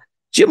 But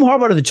Jim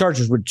Harbaugh to the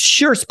Chargers would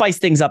sure spice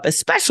things up,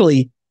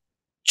 especially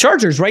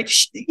Chargers, right?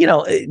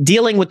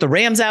 Dealing with the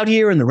Rams out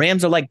here, and the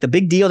Rams are like the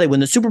big deal. They win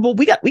the Super Bowl.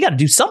 We got to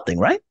do something,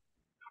 right?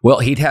 Well,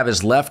 he'd have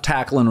his left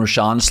tackle in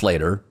Rashawn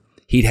Slater.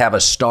 He'd have a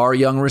star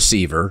young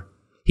receiver.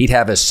 He'd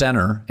have his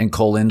center in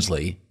Corey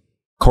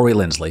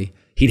Linsley.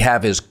 He'd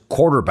have his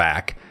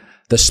quarterback.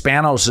 The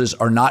Spanoses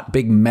are not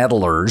big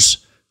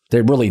meddlers.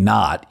 They're really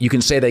not. You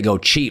can say they go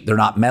cheap. They're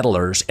not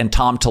meddlers. And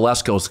Tom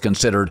Telesco is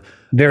considered,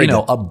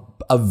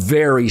 a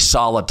very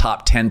solid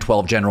top 10,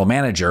 12 general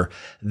manager.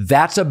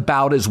 That's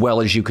about as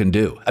well as you can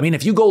do. I mean,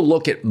 if you go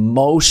look at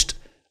most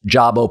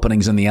job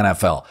openings in the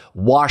NFL,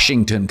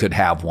 Washington could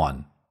have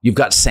one. You've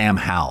got Sam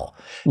Howell.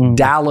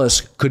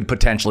 Dallas could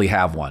potentially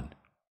have one.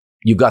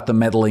 You've got the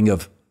meddling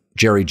of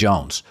Jerry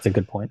Jones. That's a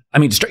good point. I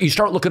mean, you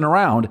start looking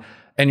around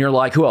and you're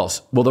like, who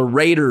else? Well, the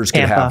Raiders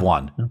could have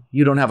one.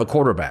 You don't have a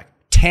quarterback.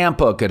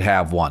 Tampa could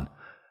have one.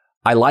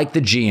 I like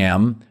the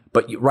GM,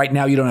 but right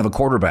now you don't have a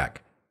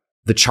quarterback.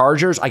 The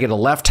Chargers, I get a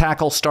left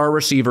tackle, star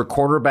receiver,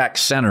 quarterback,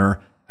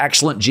 center,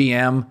 excellent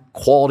GM,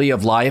 quality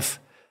of life.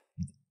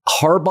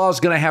 Harbaugh's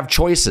going to have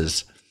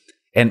choices.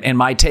 And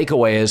my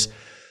takeaway is,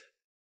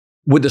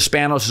 would the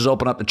Spanoses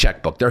open up the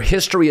checkbook? Their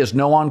history is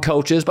no on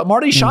coaches, but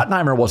Marty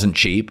Schottenheimer wasn't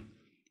cheap.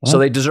 So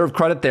they deserve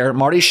credit there.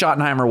 Marty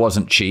Schottenheimer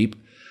wasn't cheap.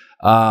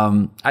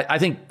 I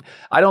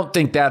don't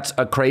think that's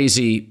a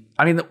crazy.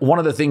 I mean, one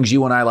of the things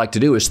you and I like to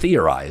do is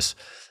theorize,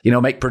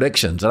 make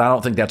predictions. And I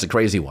don't think that's a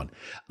crazy one.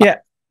 Yeah.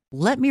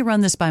 "Let me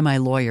run this by my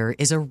lawyer"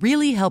 is a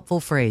really helpful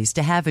phrase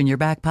to have in your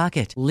back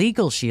pocket.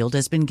 Legal Shield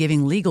has been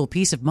giving legal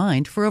peace of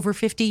mind for over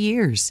 50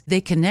 years. They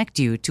connect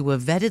you to a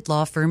vetted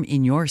law firm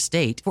in your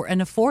state for an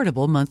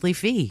affordable monthly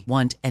fee.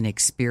 Want an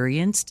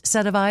experienced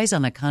set of eyes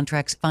on a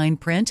contract's fine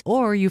print?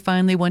 Or you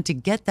finally want to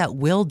get that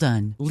will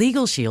done?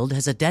 Legal Shield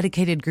has a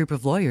dedicated group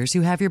of lawyers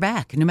who have your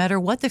back, no matter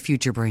what the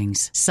future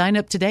brings. Sign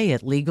up today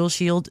at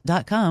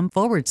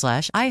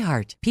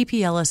LegalShield.com/iHeart.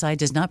 PPLSI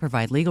does not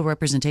provide legal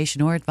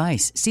representation or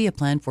advice. See a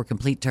plan for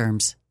complete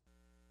terms.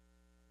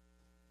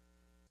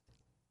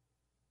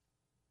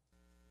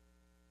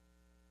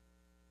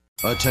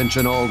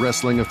 Attention all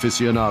wrestling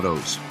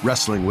aficionados.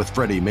 Wrestling with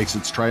Freddie makes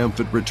its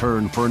triumphant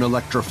return for an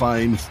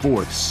electrifying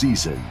 4th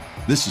season.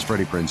 This is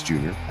Freddie Prinze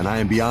Jr., and I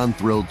am beyond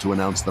thrilled to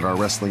announce that our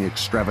wrestling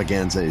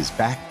extravaganza is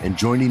back, and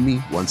joining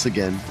me once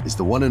again is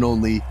the one and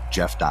only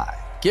Jeff Dye.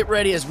 Get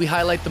ready as we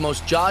highlight the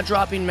most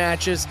jaw-dropping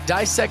matches,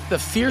 dissect the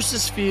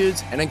fiercest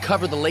feuds, and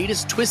uncover the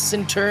latest twists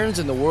and turns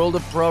in the world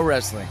of pro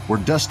wrestling. We're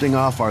dusting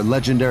off our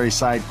legendary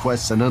side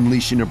quests and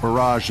unleashing a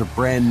barrage of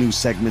brand new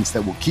segments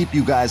that will keep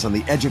you guys on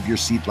the edge of your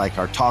seat, like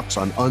our talks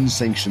on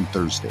Unsanctioned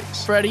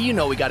Thursdays. Freddie,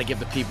 we got to give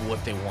the people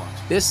what they want.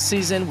 This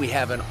season, we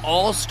have an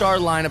all-star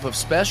lineup of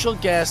special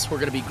guests who are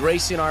going to be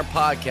gracing our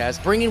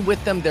podcast, bringing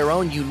with them their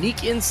own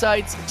unique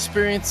insights,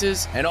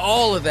 experiences, and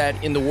all of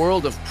that in the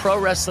world of pro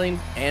wrestling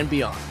and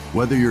beyond.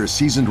 Whether you're a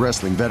seasoned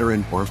wrestling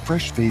veteran or a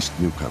fresh-faced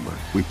newcomer,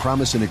 we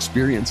promise an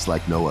experience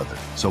like no other.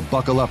 So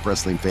buckle up,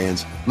 wrestling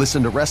fans.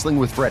 Listen to Wrestling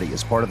with Freddie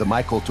as part of the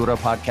My Cultura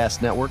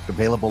Podcast Network,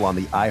 available on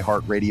the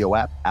iHeartRadio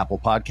app, Apple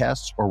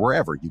Podcasts, or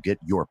wherever you get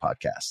your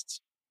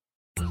podcasts.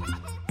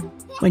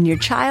 When your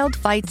child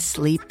fights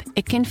sleep,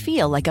 it can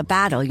feel like a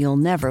battle you'll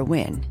never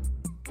win.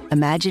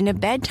 Imagine a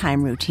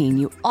bedtime routine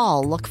you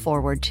all look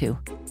forward to,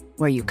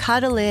 where you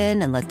cuddle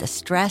in and let the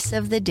stress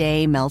of the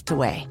day melt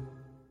away.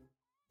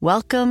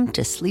 Welcome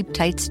to Sleep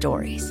Tight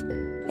Stories,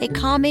 a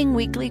calming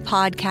weekly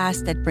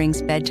podcast that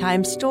brings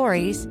bedtime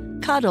stories,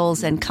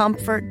 cuddles, and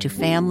comfort to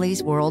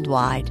families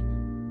worldwide.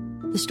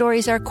 The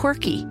stories are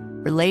quirky,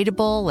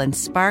 relatable, and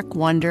spark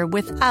wonder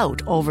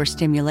without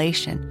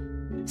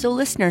overstimulation, so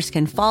listeners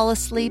can fall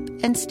asleep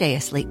and stay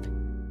asleep.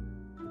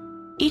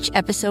 Each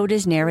episode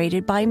is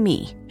narrated by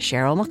me,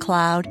 Cheryl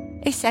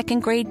McLeod, a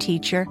second-grade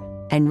teacher,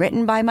 and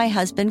written by my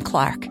husband,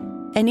 Clark,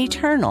 an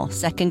eternal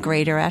second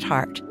grader at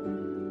heart.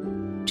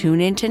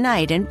 Tune in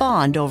tonight and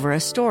bond over a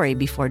story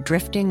before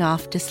drifting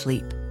off to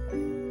sleep.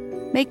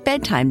 Make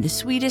bedtime the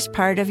sweetest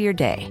part of your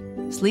day.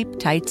 Sleep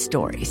Tight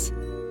Stories.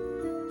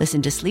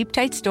 Listen to Sleep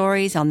Tight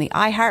Stories on the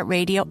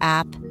iHeartRadio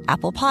app,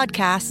 Apple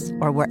Podcasts,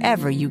 or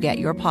wherever you get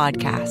your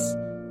podcasts.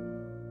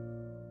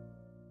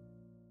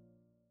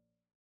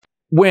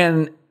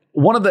 When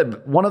one of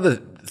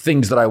the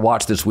things that I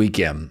watched this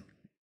weekend,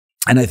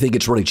 and I think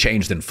it's really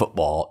changed in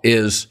football,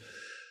 is,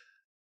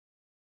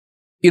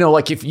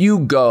 like if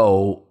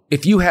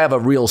you have a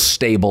real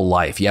stable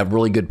life, you have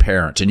really good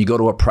parents, and you go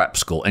to a prep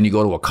school and you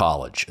go to a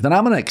college, then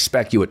I'm going to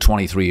expect you at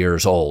 23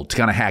 years old to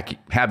kind of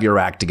have your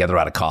act together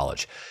out of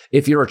college.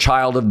 If you're a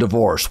child of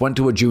divorce, went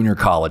to a junior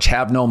college,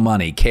 have no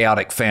money,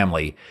 chaotic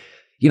family,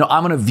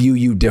 I'm going to view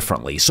you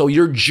differently. So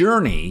your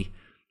journey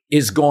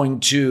is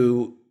going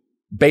to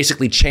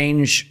basically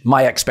change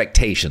my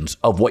expectations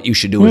of what you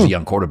should do as a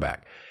young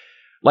quarterback.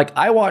 Like,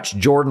 I watched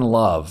Jordan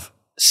Love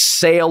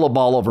sail a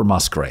ball over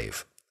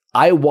Musgrave.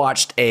 I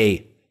watched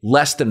a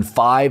less than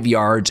 5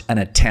 yards an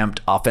attempt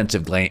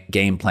offensive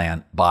game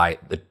plan by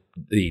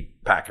the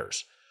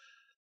Packers.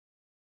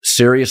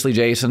 Seriously,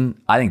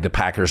 Jason, I think the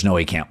Packers know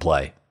he can't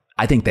play.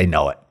 I think they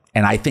know it.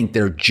 And I think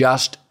they're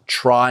just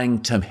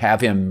trying to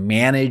have him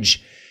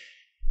manage.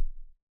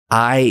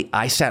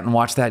 I sat and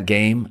watched that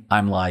game.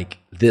 I'm like,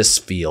 this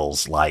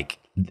feels like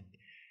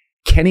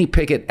Kenny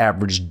Pickett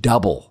averaged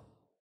double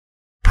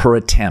per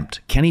attempt.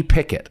 Kenny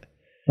Pickett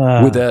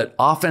with an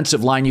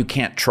offensive line you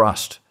can't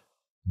trust.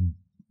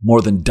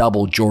 More than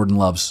double Jordan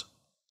Love's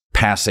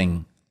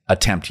passing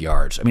attempt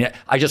yards. I mean,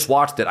 I just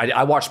watched it.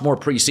 I watched more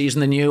preseason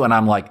than you, and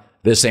I'm like,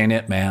 this ain't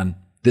it, man.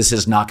 This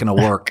is not going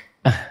to work.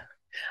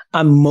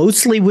 I'm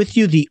mostly with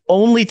you. The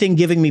only thing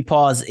giving me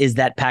pause is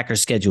that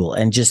Packers schedule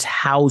and just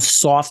how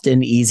soft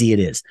and easy it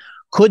is.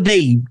 Could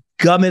they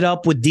gum it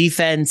up with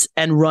defense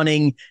and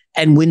running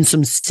and win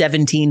some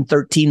 17-13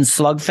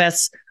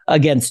 slugfests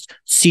against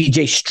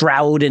CJ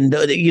Stroud and,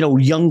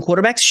 young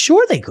quarterbacks?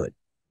 Sure, they could.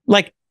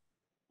 Like,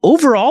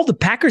 overall, the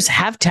Packers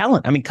have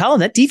talent. I mean,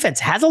 Colin, that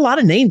defense has a lot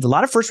of names, a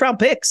lot of first-round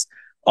picks.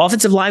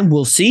 Offensive line,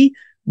 we'll see.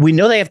 We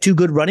know they have two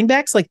good running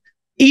backs. Like,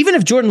 even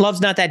if Jordan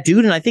Love's not that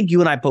dude, and I think you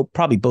and I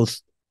probably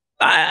both,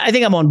 I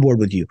think I'm on board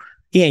with you.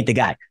 He ain't the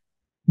guy.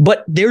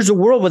 But there's a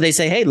world where they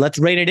say, hey, let's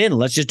rein it in.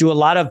 Let's just do a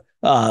lot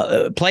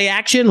of play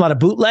action, a lot of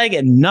bootleg,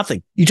 and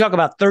nothing. You talk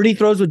about 30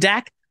 throws with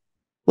Dak.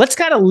 Let's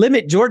kind of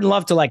limit Jordan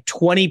Love to like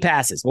 20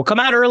 passes. We'll come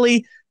out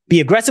early, be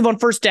aggressive on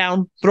first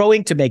down,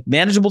 throwing to make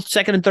manageable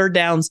second and third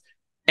downs,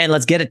 and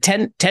let's get a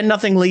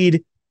 10-0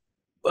 lead,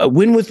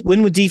 win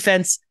with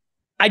defense.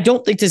 I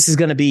don't think this is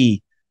going to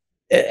be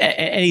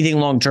anything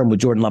long-term with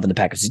Jordan Love and the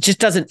Packers. It just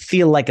doesn't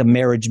feel like a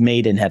marriage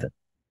made in heaven.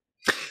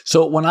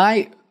 So when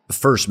I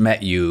first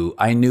met you,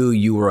 I knew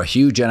you were a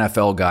huge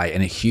NFL guy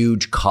and a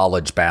huge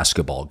college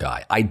basketball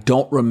guy. I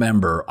don't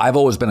remember. I've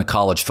always been a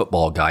college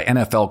football guy,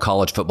 NFL,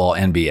 college football,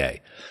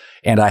 NBA.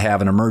 And I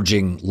have an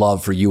emerging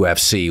love for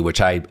UFC, which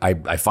I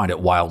find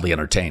it wildly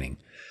entertaining.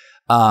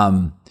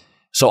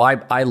 So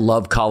I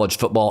love college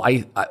football.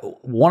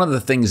 One of the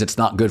things that's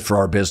not good for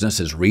our business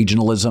is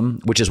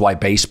regionalism, which is why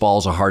baseball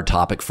is a hard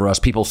topic for us.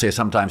 People say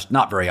sometimes,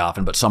 not very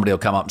often, but somebody will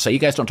come up and say, you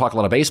guys don't talk a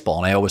lot of baseball.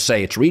 And I always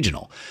say it's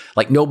regional.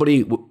 Like,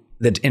 nobody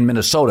that in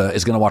Minnesota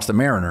is going to watch the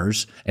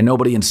Mariners, and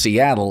nobody in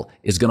Seattle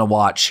is going to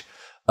watch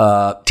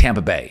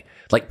Tampa Bay.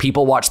 Like,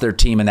 people watch their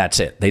team and that's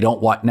it. They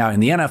don't watch. Now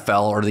in the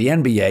NFL or the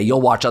NBA,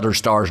 you'll watch other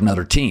stars and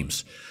other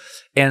teams.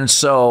 And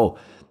so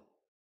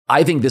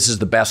I think this is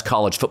the best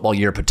college football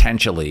year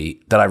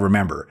potentially that I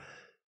remember.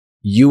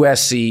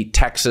 USC,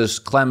 Texas,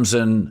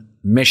 Clemson,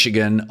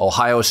 Michigan,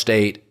 Ohio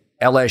State,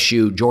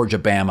 LSU, Georgia,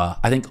 Bama.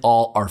 I think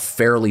all are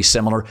fairly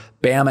similar.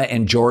 Bama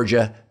and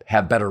Georgia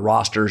have better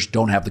rosters,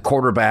 don't have the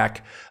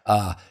quarterback.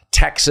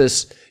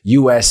 Texas,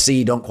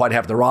 USC don't quite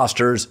have the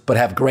rosters, but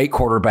have great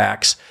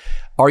quarterbacks.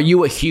 Are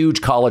you a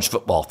huge college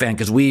football fan?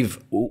 Because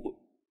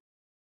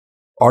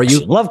are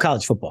you? I love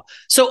college football.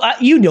 So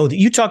that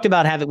you talked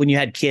about having when you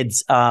had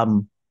kids.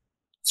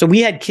 So we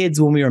had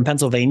kids when we were in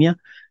Pennsylvania,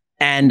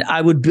 and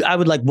I would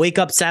like wake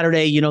up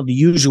Saturday, the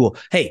usual,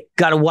 hey,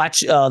 got to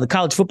watch the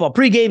college football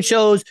pregame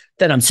shows.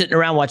 Then I'm sitting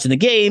around watching the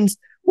games.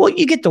 Well,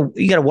 you got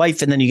a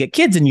wife and then you get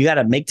kids and you got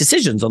to make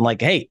decisions on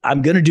like, hey,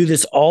 I'm going to do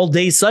this all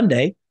day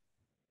Sunday.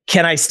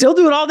 Can I still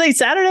do it all day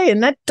Saturday?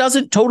 And that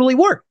doesn't totally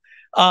work.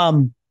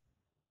 And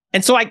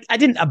so I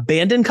didn't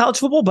abandon college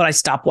football, but I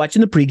stopped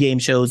watching the pregame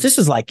shows. This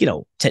was like,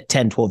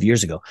 10, 12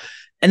 years ago.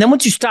 And then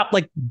once you stop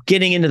like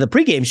getting into the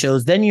pregame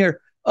shows, then you're,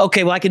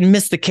 okay, well, I can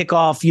miss the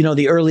kickoff,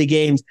 the early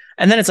games.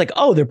 And then it's like,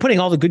 oh, they're putting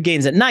all the good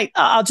games at night.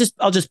 I'll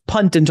just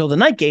punt until the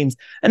night games.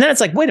 And then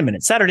it's like, wait a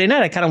minute, Saturday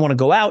night, I kind of want to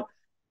go out.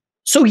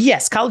 So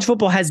yes, college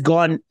football has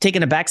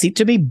taken a backseat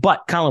to me.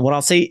 But Colin, what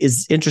I'll say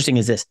is interesting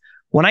is this.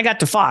 When I got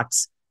to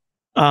Fox,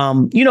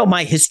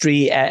 My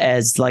history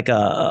as like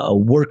a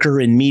worker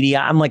in media.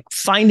 I'm like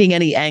finding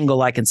any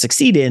angle I can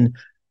succeed in,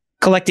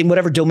 collecting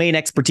whatever domain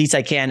expertise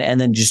I can, and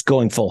then just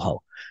going full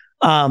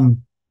ho.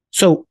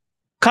 So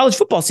college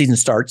football season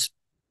starts.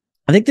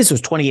 I think this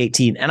was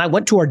 2018. And I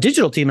went to our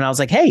digital team and I was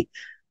like, hey,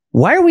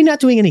 why are we not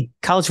doing any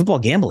college football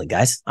gambling,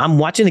 guys? I'm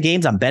watching the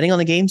games. I'm betting on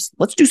the games.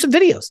 Let's do some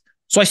videos.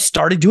 So I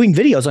started doing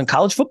videos on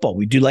college football.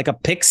 We do like a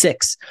pick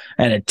six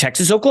and a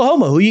Texas,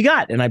 Oklahoma. Who you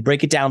got? And I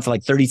break it down for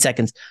like 30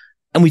 seconds.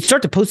 And we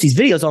start to post these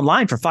videos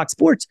online for Fox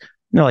Sports.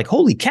 And they're like,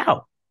 holy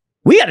cow,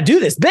 we got to do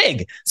this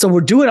big. So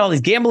we're doing all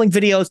these gambling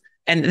videos.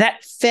 And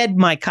that fed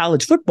my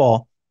college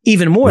football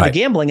even more, the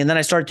gambling. And then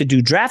I started to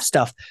do draft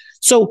stuff.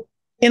 So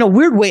in a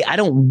weird way, I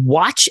don't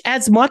watch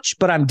as much,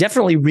 but I'm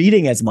definitely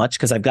reading as much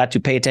because I've got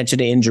to pay attention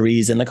to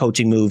injuries and the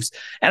coaching moves.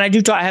 And I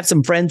do talk, I have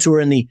some friends who are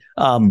in the,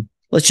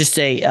 let's just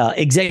say,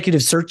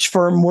 executive search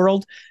firm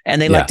world.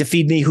 And they like to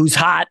feed me who's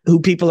hot, who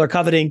people are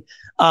coveting.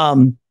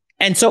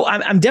 And so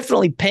I'm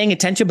definitely paying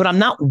attention, but I'm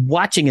not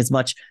watching as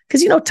much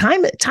because,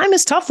 time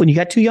is tough when you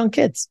got two young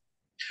kids.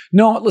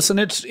 No, listen,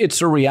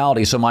 it's a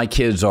reality. So my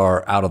kids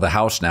are out of the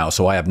house now,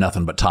 so I have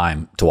nothing but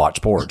time to watch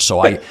sports. So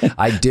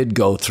I did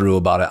go through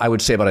about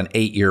an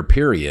 8-year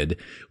period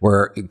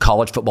where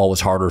college football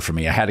was harder for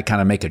me. I had to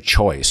kind of make a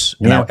choice.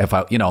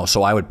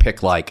 So I would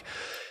pick like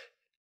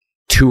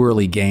two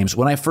early games.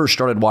 When I first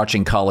started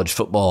watching college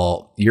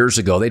football years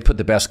ago, they'd put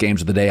the best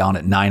games of the day on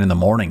at 9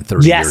 a.m.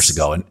 30 years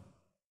ago.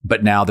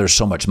 But now there's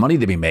so much money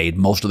to be made.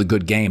 Most of the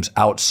good games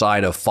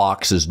outside of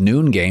Fox's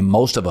noon game,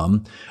 most of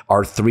them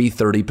are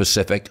 3:30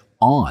 Pacific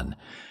on.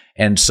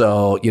 And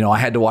so, I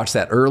had to watch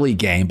that early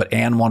game, but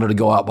Ann wanted to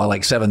go out by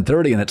like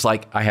 7:30. And it's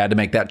like, I had to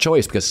make that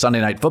choice because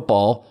Sunday Night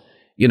Football,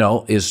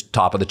 is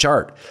top of the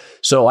chart.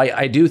 So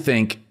I do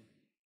think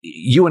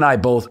you and I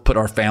both put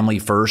our family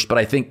first, but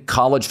I think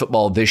college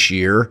football this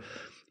year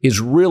is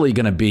really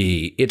going to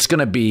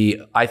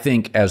be, I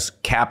think, as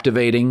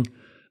captivating,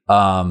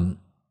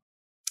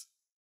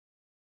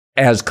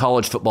 as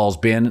college football's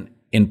been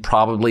in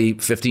probably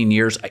 15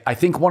 years. I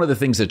think one of the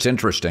things that's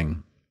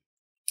interesting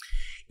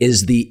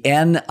is the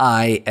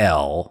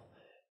NIL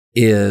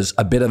is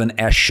a bit of an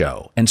S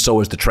show, and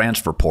so is the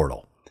transfer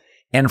portal.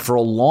 And for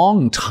a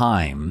long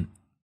time,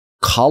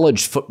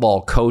 college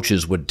football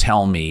coaches would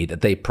tell me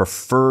that they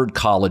preferred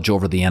college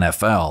over the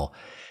NFL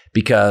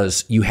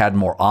because you had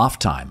more off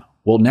time.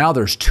 Well, now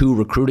there's 2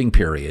 recruiting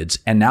periods,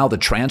 and now the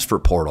transfer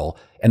portal.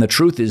 And the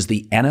truth is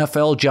the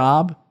NFL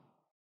job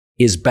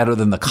is better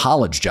than the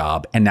college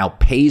job and now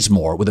pays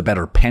more with a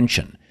better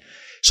pension.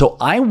 So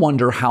I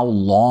wonder how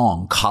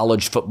long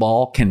college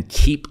football can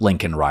keep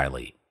Lincoln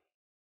Riley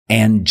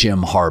and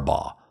Jim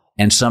Harbaugh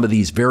and some of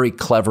these very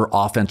clever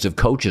offensive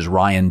coaches,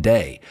 Ryan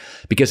Day,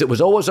 because it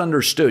was always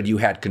understood you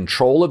had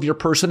control of your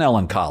personnel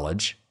in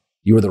college.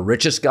 You were the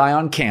richest guy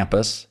on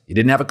campus. You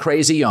didn't have a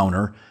crazy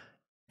owner,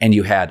 and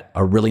you had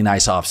a really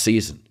nice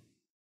offseason.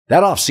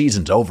 That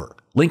offseason's over.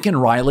 Lincoln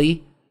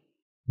Riley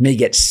may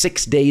get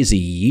 6 days a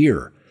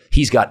year.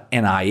 He's got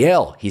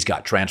NIL. He's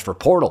got transfer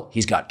portal.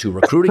 He's got 2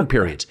 recruiting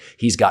periods.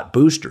 He's got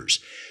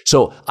boosters.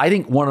 So I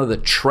think one of the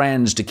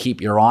trends to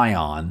keep your eye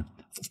on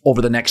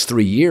over the next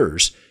 3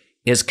 years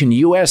is, can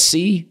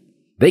USC,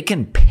 they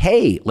can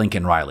pay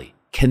Lincoln Riley.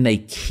 Can they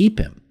keep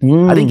him?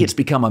 I think it's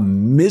become a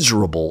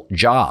miserable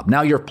job.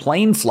 Now your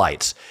plane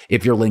flights,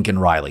 if you're Lincoln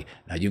Riley,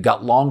 now you've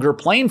got longer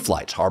plane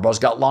flights. Harbaugh's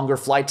got longer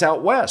flights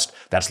out west.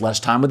 That's less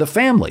time with the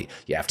family.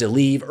 You have to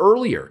leave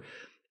earlier.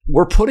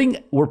 We're putting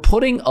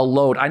a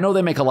load. I know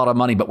they make a lot of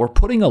money, but we're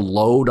putting a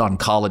load on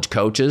college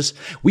coaches.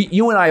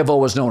 You and I have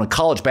always known a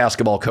college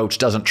basketball coach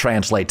doesn't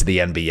translate to the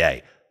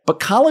NBA, but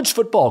college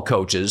football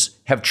coaches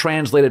have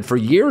translated for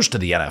years to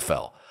the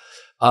NFL.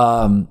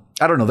 I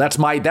don't know. That's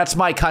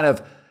my kind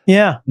of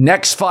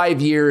next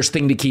 5 years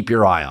thing to keep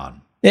your eye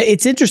on.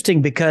 It's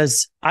interesting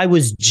because I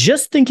was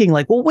just thinking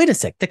like, well, wait a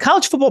sec. The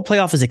college football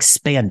playoff is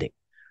expanding.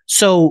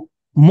 So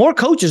more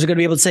coaches are going to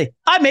be able to say,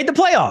 I made the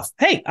playoff.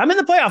 Hey, I'm in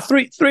the playoff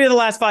three of the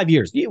last 5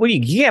 years.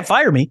 You can't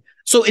fire me.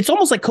 So it's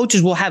almost like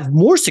coaches will have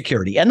more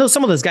security. And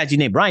some of those guys you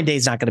named, Brian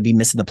Day's not going to be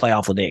missing the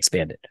playoff when they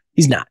expand it.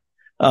 He's not.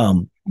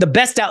 The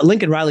best out,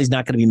 Lincoln Riley's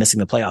not going to be missing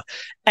the playoff.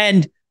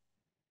 And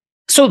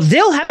so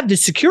they'll have the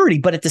security,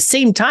 but at the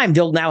same time,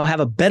 they'll now have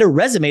a better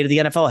resume to the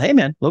NFL. Hey,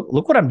 man,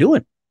 look what I'm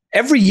doing.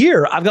 Every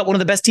year, I've got one of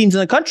the best teams in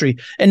the country,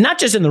 and not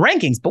just in the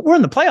rankings, but we're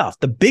in the playoff,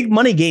 the big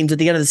money games at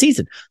the end of the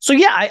season. So,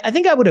 yeah, I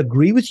think I would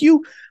agree with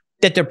you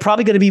that they're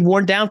probably going to be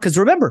worn down because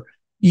remember,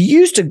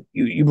 you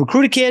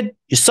recruit a kid,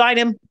 you sign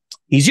him,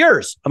 he's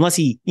yours, unless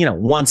he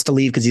wants to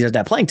leave because he doesn't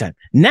have playing time.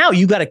 Now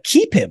you got to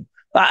keep him.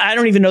 I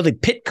don't even know the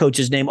Pitt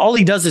coach's name. All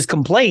he does is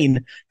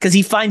complain because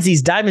he finds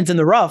these diamonds in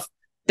the rough.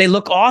 They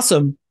look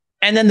awesome,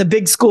 and then the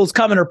big schools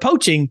come and are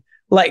poaching,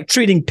 like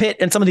treating Pitt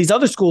and some of these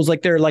other schools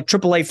like they're like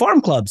AAA farm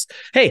clubs.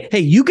 Hey,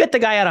 you get the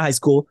guy out of high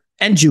school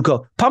and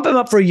JUCO, pump him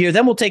up for a year,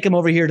 then we'll take him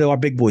over here to our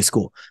big boy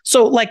school.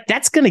 So like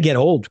that's going to get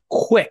old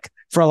quick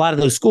for a lot of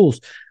those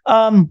schools.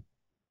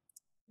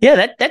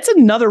 That's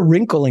another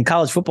wrinkle in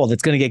college football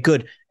that's going to get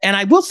good. And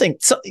I will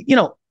think, so,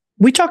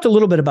 we talked a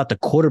little bit about the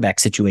quarterback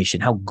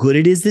situation, how good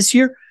it is this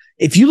year.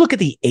 if you look at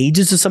the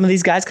ages of some of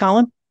these guys,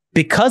 Colin,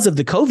 because of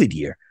the COVID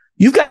year,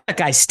 you've got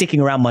guys sticking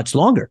around much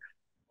longer.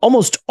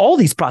 Almost all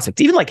these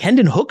prospects, even like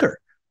Hendon Hooker,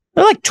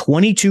 they're like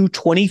 22,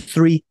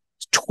 23,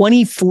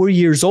 24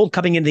 years old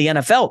coming into the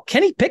NFL.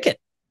 Kenny Pickett,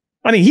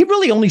 I mean, he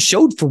really only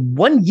showed for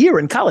 1 year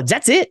in college.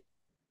 That's it.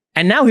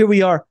 And now here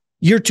we are,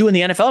 year 2 in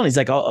the NFL, and he's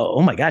like,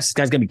 oh my gosh, this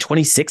guy's going to be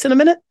 26 in a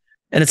minute.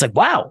 And it's like,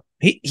 wow,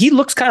 he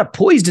looks kind of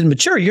poised and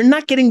mature. You're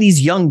not getting these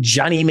young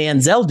Johnny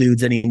Manziel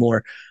dudes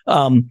anymore,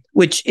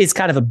 which is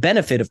kind of a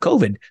benefit of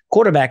COVID.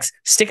 Quarterbacks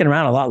sticking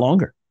around a lot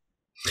longer.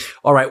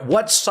 All right,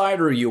 what side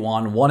are you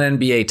on? One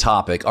NBA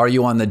topic. Are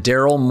you on the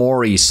Daryl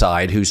Morey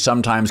side, who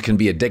sometimes can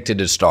be addicted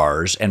to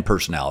stars and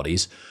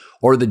personalities,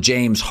 or the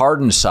James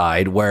Harden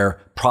side, where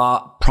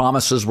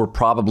promises were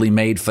probably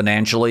made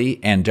financially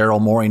and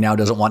Daryl Morey now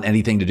doesn't want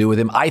anything to do with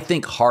him? I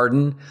think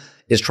Harden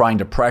is trying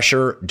to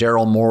pressure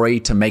Daryl Morey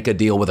to make a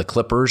deal with the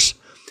Clippers.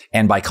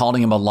 And by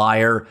calling him a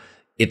liar,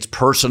 it's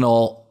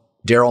personal.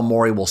 Daryl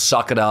Morey will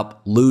suck it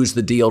up, lose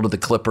the deal to the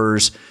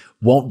Clippers,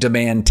 won't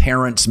demand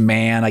Terrence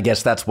Mann. I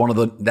guess that's one of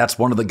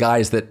the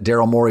guys that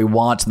Daryl Morey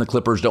wants and the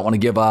Clippers don't want to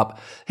give up.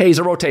 Hey, he's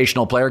a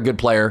rotational player, good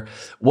player.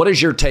 What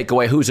is your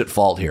takeaway? Who's at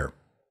fault here?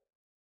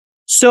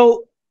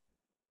 So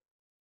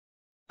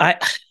I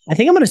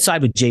think I'm going to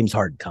side with James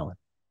Harden, Colin.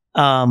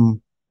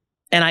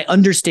 And I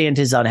understand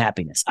his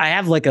unhappiness. I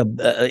have like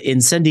a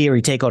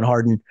incendiary take on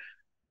Harden.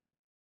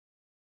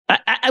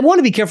 I want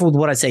to be careful with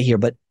what I say here,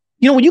 but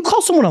when you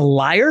call someone a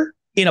liar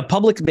in a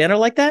public manner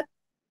like that,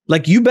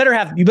 like you better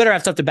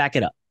have stuff to back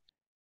it up.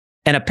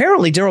 And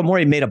apparently Daryl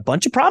Morey made a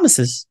bunch of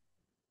promises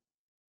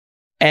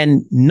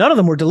and none of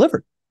them were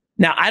delivered.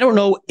 Now, I don't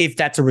know if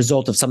that's a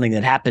result of something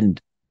that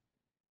happened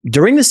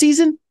during the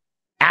season,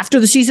 after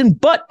the season,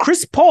 but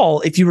Chris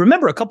Paul, if you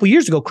remember a couple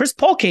years ago, Chris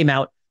Paul came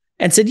out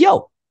and said,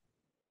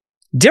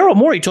 Daryl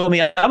Morey told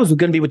me I was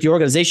going to be with the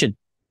organization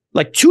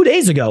like 2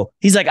 days ago.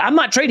 He's like, I'm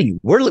not trading you.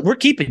 We're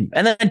keeping you.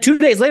 And then 2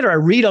 days later, I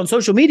read on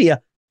social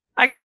media,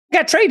 I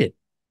got traded.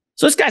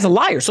 So this guy's a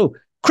liar. So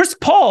Chris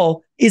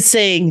Paul is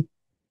saying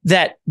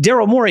that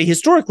Daryl Morey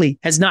historically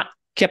has not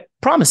kept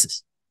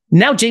promises.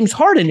 Now James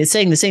Harden is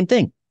saying the same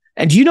thing.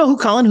 And do you know who,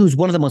 Colin, who's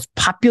one of the most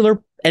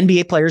popular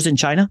NBA players in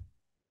China?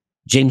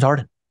 James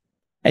Harden.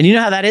 And you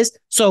know how that is?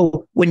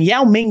 So when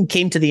Yao Ming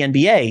came to the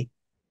NBA,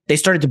 they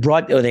started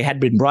to they had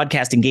been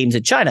broadcasting games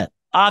in China.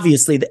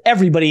 Obviously,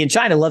 everybody in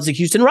China loves the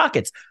Houston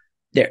Rockets.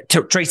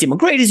 Tracy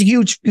McGrady is a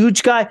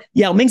huge guy.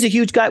 Yao Ming's a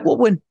huge guy. Well,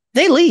 when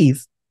they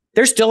leave,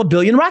 there's still a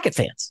billion Rocket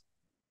fans.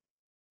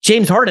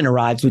 James Harden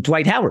arrives with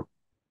Dwight Howard.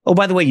 Oh,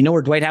 by the way, you know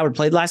where Dwight Howard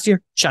played last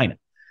year? China.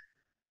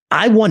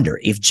 I wonder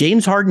if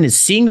James Harden is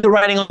seeing the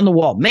writing on the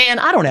wall. Man,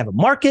 I don't have a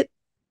market.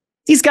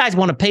 These guys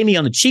want to pay me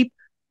on the cheap.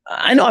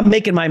 I know I'm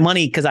making my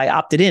money because I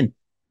opted in,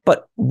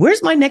 but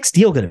where's my next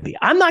deal going to be?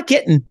 I'm not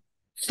getting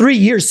 3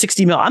 years,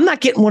 60 mil. I'm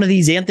not getting one of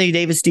these Anthony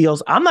Davis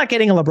deals. I'm not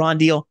getting a LeBron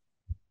deal.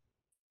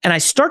 And I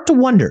start to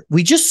wonder,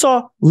 we just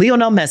saw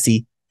Lionel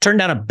Messi turn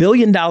down $1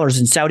 billion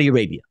in Saudi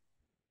Arabia.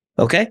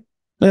 Okay.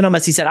 Lionel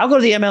Messi said, I'll go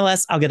to the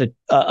MLS. I'll get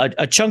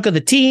a chunk of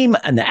the team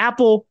and the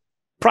Apple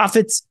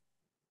profits.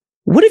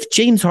 What if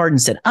James Harden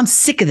said, I'm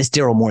sick of this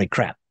Daryl Morey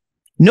crap.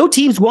 No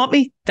teams want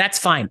me. That's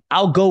fine.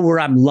 I'll go where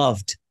I'm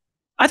loved.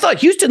 I thought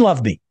Houston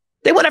loved me.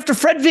 They went after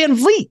Fred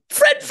VanVleet.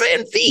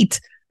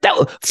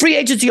 That free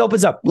agency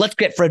opens up. Let's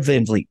get Fred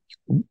VanVleet.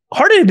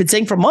 Harden had been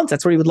saying for months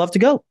that's where he would love to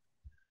go.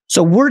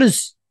 So where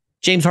does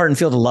James Harden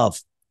feel the love?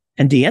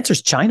 And the answer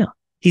is China.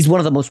 He's one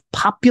of the most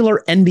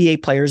popular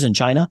NBA players in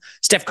China.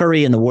 Steph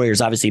Curry and the Warriors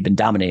obviously have been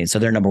dominating, so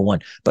they're number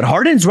one. But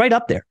Harden's right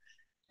up there.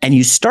 And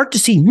you start to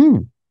see,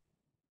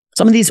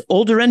 some of these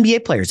older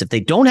NBA players, if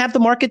they don't have the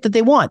market that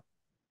they want,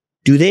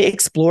 do they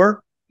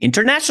explore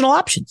international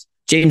options?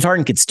 James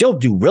Harden could still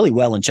do really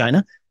well in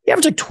China. He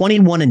averaged like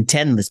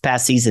 21-10 this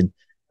past season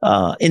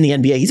in the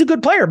NBA. He's a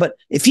good player, but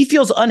if he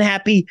feels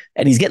unhappy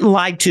and he's getting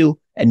lied to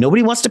and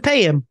nobody wants to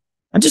pay him,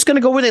 I'm just going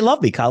to go where they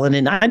love me, Colin.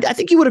 And I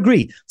think you would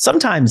agree.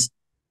 Sometimes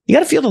you got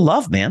to feel the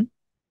love, man.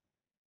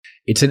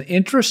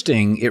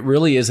 It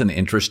really is an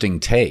interesting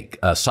take.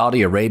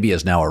 Saudi Arabia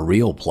is now a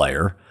real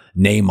player,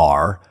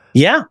 Neymar.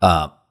 Yeah.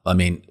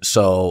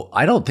 So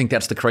I don't think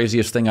that's the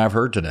craziest thing I've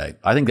heard today.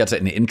 I think that's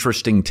an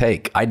interesting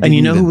take. And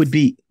you know who would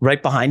be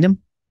right behind him?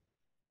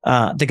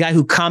 The guy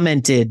who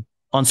commented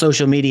on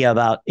social media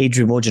about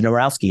Adrian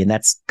Wojnarowski, and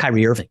that's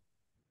Kyrie Irving.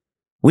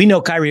 We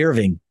know Kyrie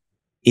Irving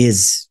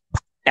is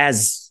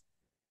as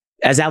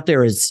out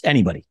there as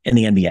anybody in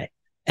the NBA.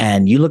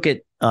 And you look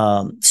at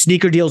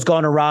sneaker deals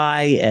gone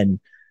awry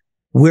and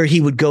where he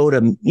would go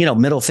to,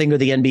 middle finger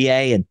the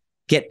NBA and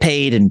get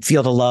paid and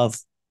feel the love.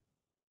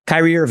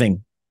 Kyrie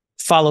Irving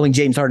following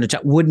James Harden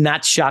would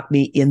not shock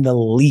me in the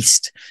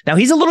least. Now,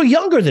 he's a little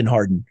younger than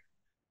Harden,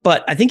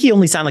 but I think he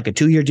only signed like a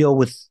 2-year deal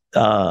with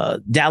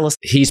Dallas.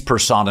 He's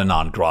persona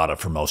non grata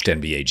for most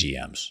NBA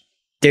GMs.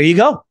 There you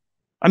go.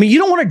 I mean, you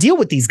don't want to deal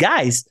with these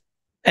guys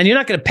and you're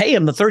not going to pay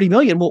him the $30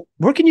 million. Well,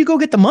 where can you go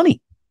get the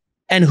money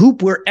and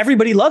hoop where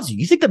everybody loves you?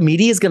 You think the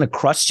media is going to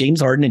crush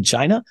James Harden in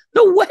China?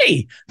 No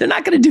way. They're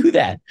not going to do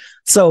that.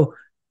 So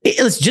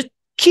let's just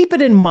keep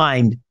it in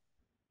mind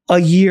a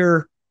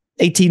year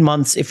 18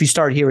 months if you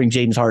start hearing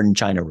James Harden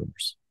China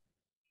rumors.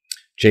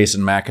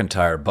 Jason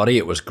McIntyre, buddy,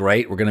 it was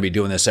great. We're going to be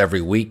doing this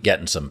every week,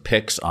 getting some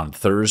picks on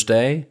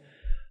Thursday.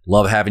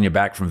 Love having you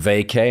back from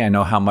vacay. I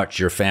know how much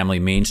your family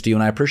means to you,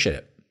 and I appreciate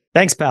it.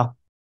 Thanks, pal.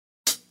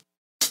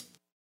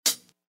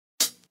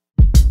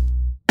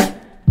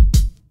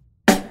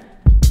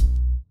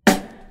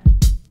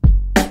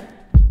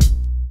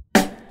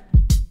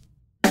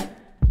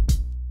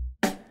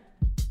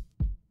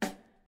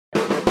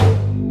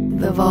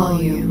 The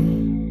volume.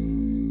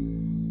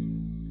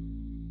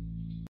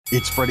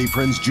 It's Freddie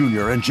Prinze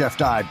Jr. and Jeff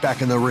Dye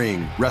back in the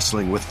ring.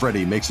 Wrestling with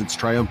Freddie makes its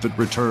triumphant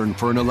return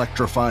for an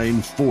electrifying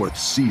 4th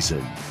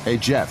season. Hey,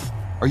 Jeff,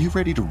 are you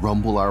ready to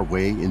rumble our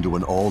way into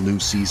an all-new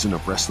season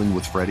of Wrestling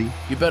with Freddie?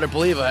 You better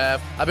believe I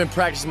have. I've been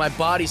practicing my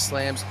body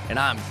slams, and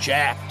I'm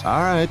jacked.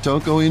 All right,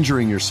 don't go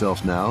injuring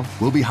yourself now.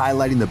 We'll be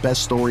highlighting the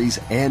best stories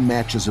and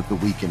matches of the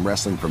week in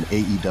wrestling from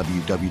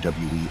AEW,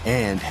 WWE,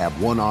 and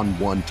have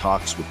one-on-one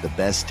talks with the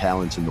best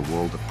talents in the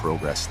world of pro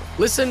wrestling.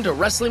 Listen to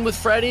Wrestling with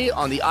Freddie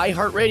on the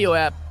iHeartRadio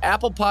app,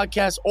 Apple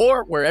Podcasts,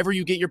 or wherever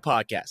you get your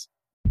podcasts.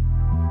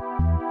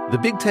 The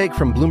Big Take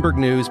from Bloomberg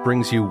News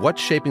brings you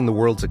what's shaping the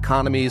world's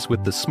economies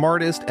with the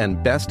smartest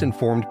and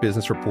best-informed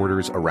business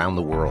reporters around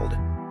the world.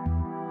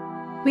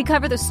 We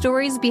cover the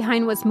stories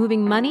behind what's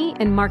moving money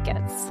and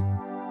markets,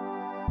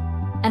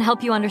 and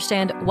help you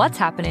understand what's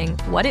happening,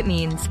 what it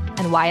means,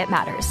 and why it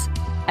matters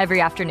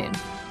every afternoon.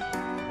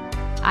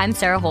 I'm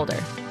Sarah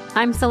Holder.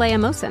 I'm Saleha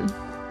Mohsin.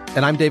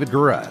 And I'm David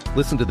Gura.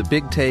 Listen to The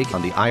Big Take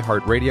on the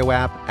iHeartRadio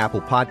app,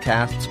 Apple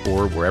Podcasts,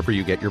 or wherever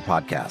you get your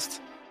podcasts.